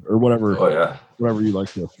 Just saying, or whatever. Oh yeah, whatever you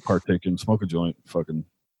like to partake in. Smoke a joint, fucking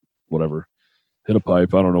whatever. Hit a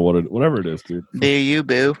pipe. I don't know whatever it is, dude. Do you,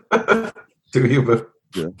 boo? Do you, boo?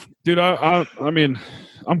 Yeah, dude. I mean,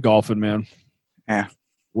 I'm golfing, man. Yeah.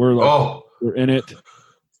 We're in it.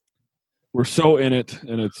 We're so in it,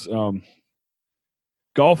 and it's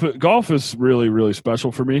golf is really, really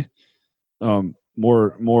special for me.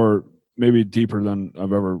 More maybe deeper than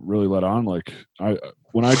I've ever really let on. Like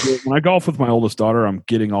when I golf with my oldest daughter, I'm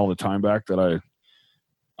getting all the time back that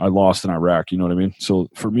I lost in Iraq. You know what I mean? So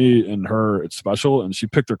for me and her, it's special. And she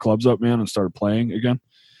picked her clubs up, man, and started playing again.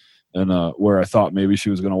 And where I thought maybe she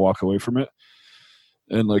was going to walk away from it.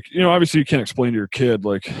 And like, you know, obviously you can't explain to your kid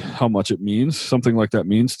like how much it means, something like that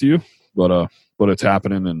means to you, but it's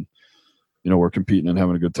happening, and you know, we're competing and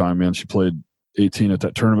having a good time, man. She played 18 at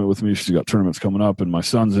that tournament with me. She's got tournaments coming up, and my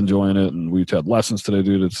son's enjoying it, and we've had lessons today,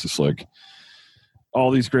 dude. It's just like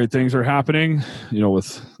all these great things are happening, you know,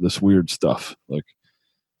 with this weird stuff. Like,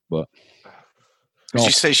 but did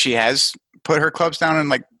you say she has put her clubs down and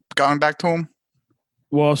like gone back to them?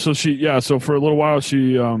 Well, so so for a little while,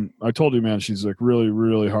 she, I told you, man, she's like really,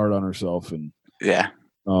 really hard on herself. And yeah,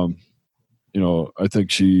 you know, I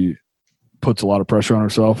think she puts a lot of pressure on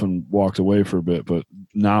herself and walked away for a bit, but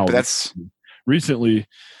now recently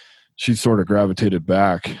she sort of gravitated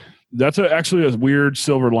back. That's actually a weird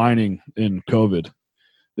silver lining in COVID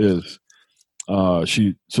is,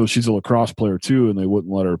 she's a lacrosse player too, and they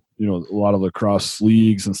wouldn't let her, you know, a lot of lacrosse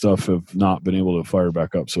leagues and stuff have not been able to fire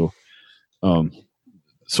back up. So,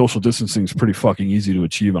 social distancing is pretty fucking easy to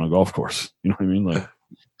achieve on a golf course. You know what I mean? Like,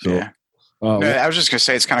 so yeah. I was just gonna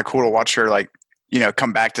say it's kind of cool to watch her, like, you know,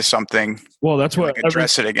 come back to something. Well, that's what like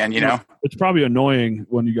address it again. You know, it's probably annoying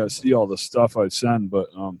when you guys see all the stuff I send, but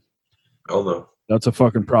oh no, that's a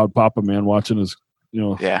fucking proud papa, man, watching his, you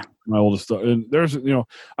know, yeah, my oldest stuff. And there's, you know,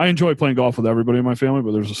 I enjoy playing golf with everybody in my family,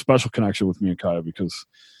 but there's a special connection with me and Kaya because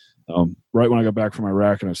right when I got back from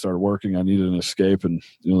Iraq and I started working, I needed an escape, and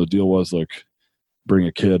you know, the deal was like, bring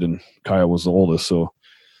a kid, and Kaya was the oldest, so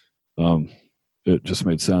it just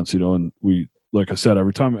made sense, and we, like I said,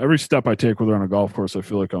 every step I take with her on a golf course, I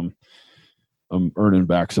feel like I'm earning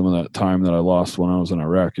back some of that time that I lost when I was in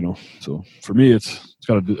Iraq, so for me it's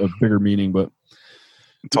got a bigger meaning, but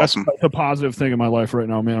it's awesome. That's a positive thing in my life right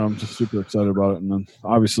now, man. I'm just super excited about it. And then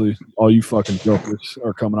obviously all you fucking jokers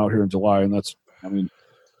are coming out here in July. And I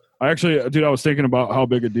was thinking about how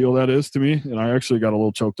big a deal that is to me. And I actually got a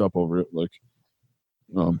little choked up over it. Like,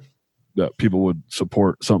 that people would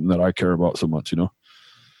support something that I care about so much,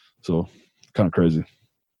 so kind of crazy.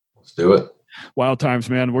 Let's do it. Wild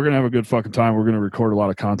times, man. We're going to have a good fucking time. We're going to record a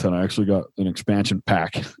lot of content. I actually got an expansion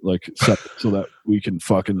pack, like set so that we can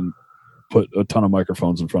fucking put a ton of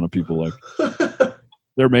microphones in front of people. Like,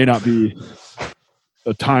 there may not be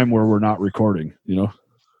a time where we're not recording, This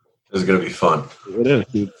is going to be fun. It is,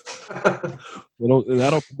 dude.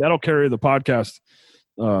 That'll carry the podcast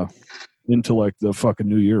into like the fucking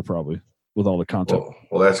new year, probably, with all the content.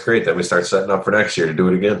 Well, that's great. Then we start setting up for next year to do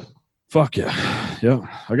it again. Fuck yeah. Yeah.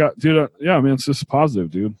 I got, dude. Yeah, man, it's just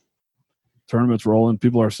positive, dude. Tournament's rolling.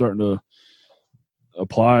 People are starting to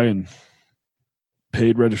apply and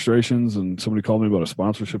paid registrations, and somebody called me about a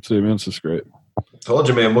sponsorship today, man. It's just great. Told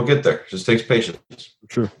you, man, we'll get there. Just takes patience.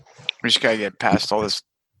 Sure. We just gotta get past all this.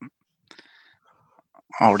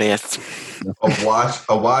 All this. A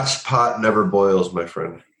watched pot never boils, my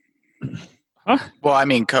friend. Huh? Well, I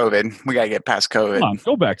mean, COVID. We gotta get past COVID. Come on,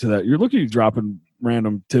 go back to that. You're looking at dropping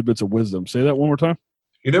random tidbits of wisdom. Say that one more time.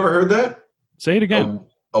 You never heard that? Say it again.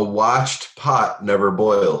 A watched pot never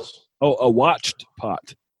boils. Oh, a watched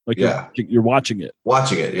pot. Like, yeah, you're watching it.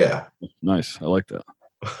 Watching it, yeah. Nice. I like that.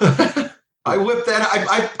 I whipped that.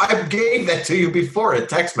 I gave that to you before in a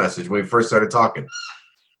text message when we first started talking.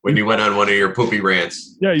 When you went on one of your poopy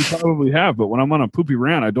rants. Yeah, you probably have. But when I'm on a poopy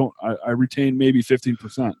rant, I retain maybe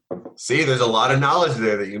 15%. See, there's a lot of knowledge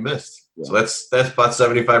there that you missed. Yeah. So that's about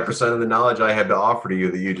 75% of the knowledge I had to offer to you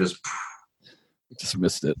that you just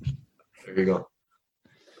missed it. There you go.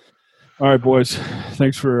 All right, boys.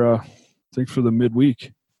 Thanks for the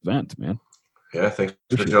midweek event, man. Yeah, thanks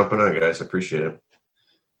for jumping on, guys. I appreciate it.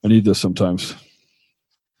 I need this sometimes.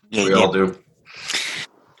 We all do.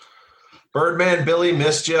 Birdman Billy,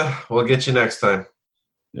 missed you. We'll get you next time.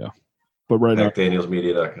 Yeah. But right now,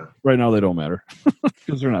 DanielsMedia.com. Right now, they don't matter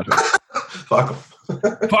because they're not here. Fuck them.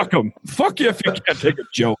 Fuck them. Fuck you if you can't take a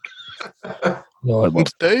joke. No,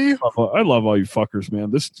 I love all you fuckers,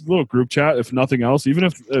 man. This little group chat, if nothing else, even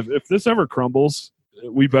if this ever crumbles,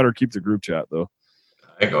 we better keep the group chat though.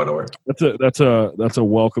 I ain't going nowhere. That's a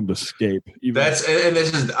welcomed escape. And this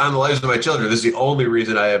is on the lives of my children. This is the only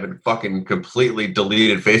reason I haven't fucking completely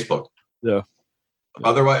deleted Facebook. Yeah.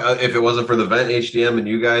 Otherwise, if it wasn't for the Vent HDM and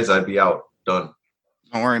you guys, I'd be out. Done.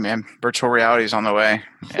 Don't worry, man. Virtual reality is on the way,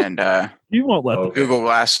 and you won't let Google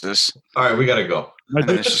Glasses. All right, we gotta go. And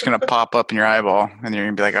then it's just gonna pop up in your eyeball, and you're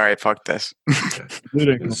gonna be like, "All right, fuck this."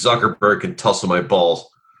 Zuckerberg can tussle my balls.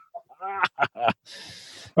 All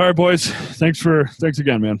right, boys. Thanks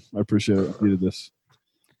again, man. I appreciate it. I needed this.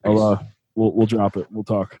 We'll drop it. We'll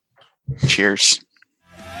talk. Cheers.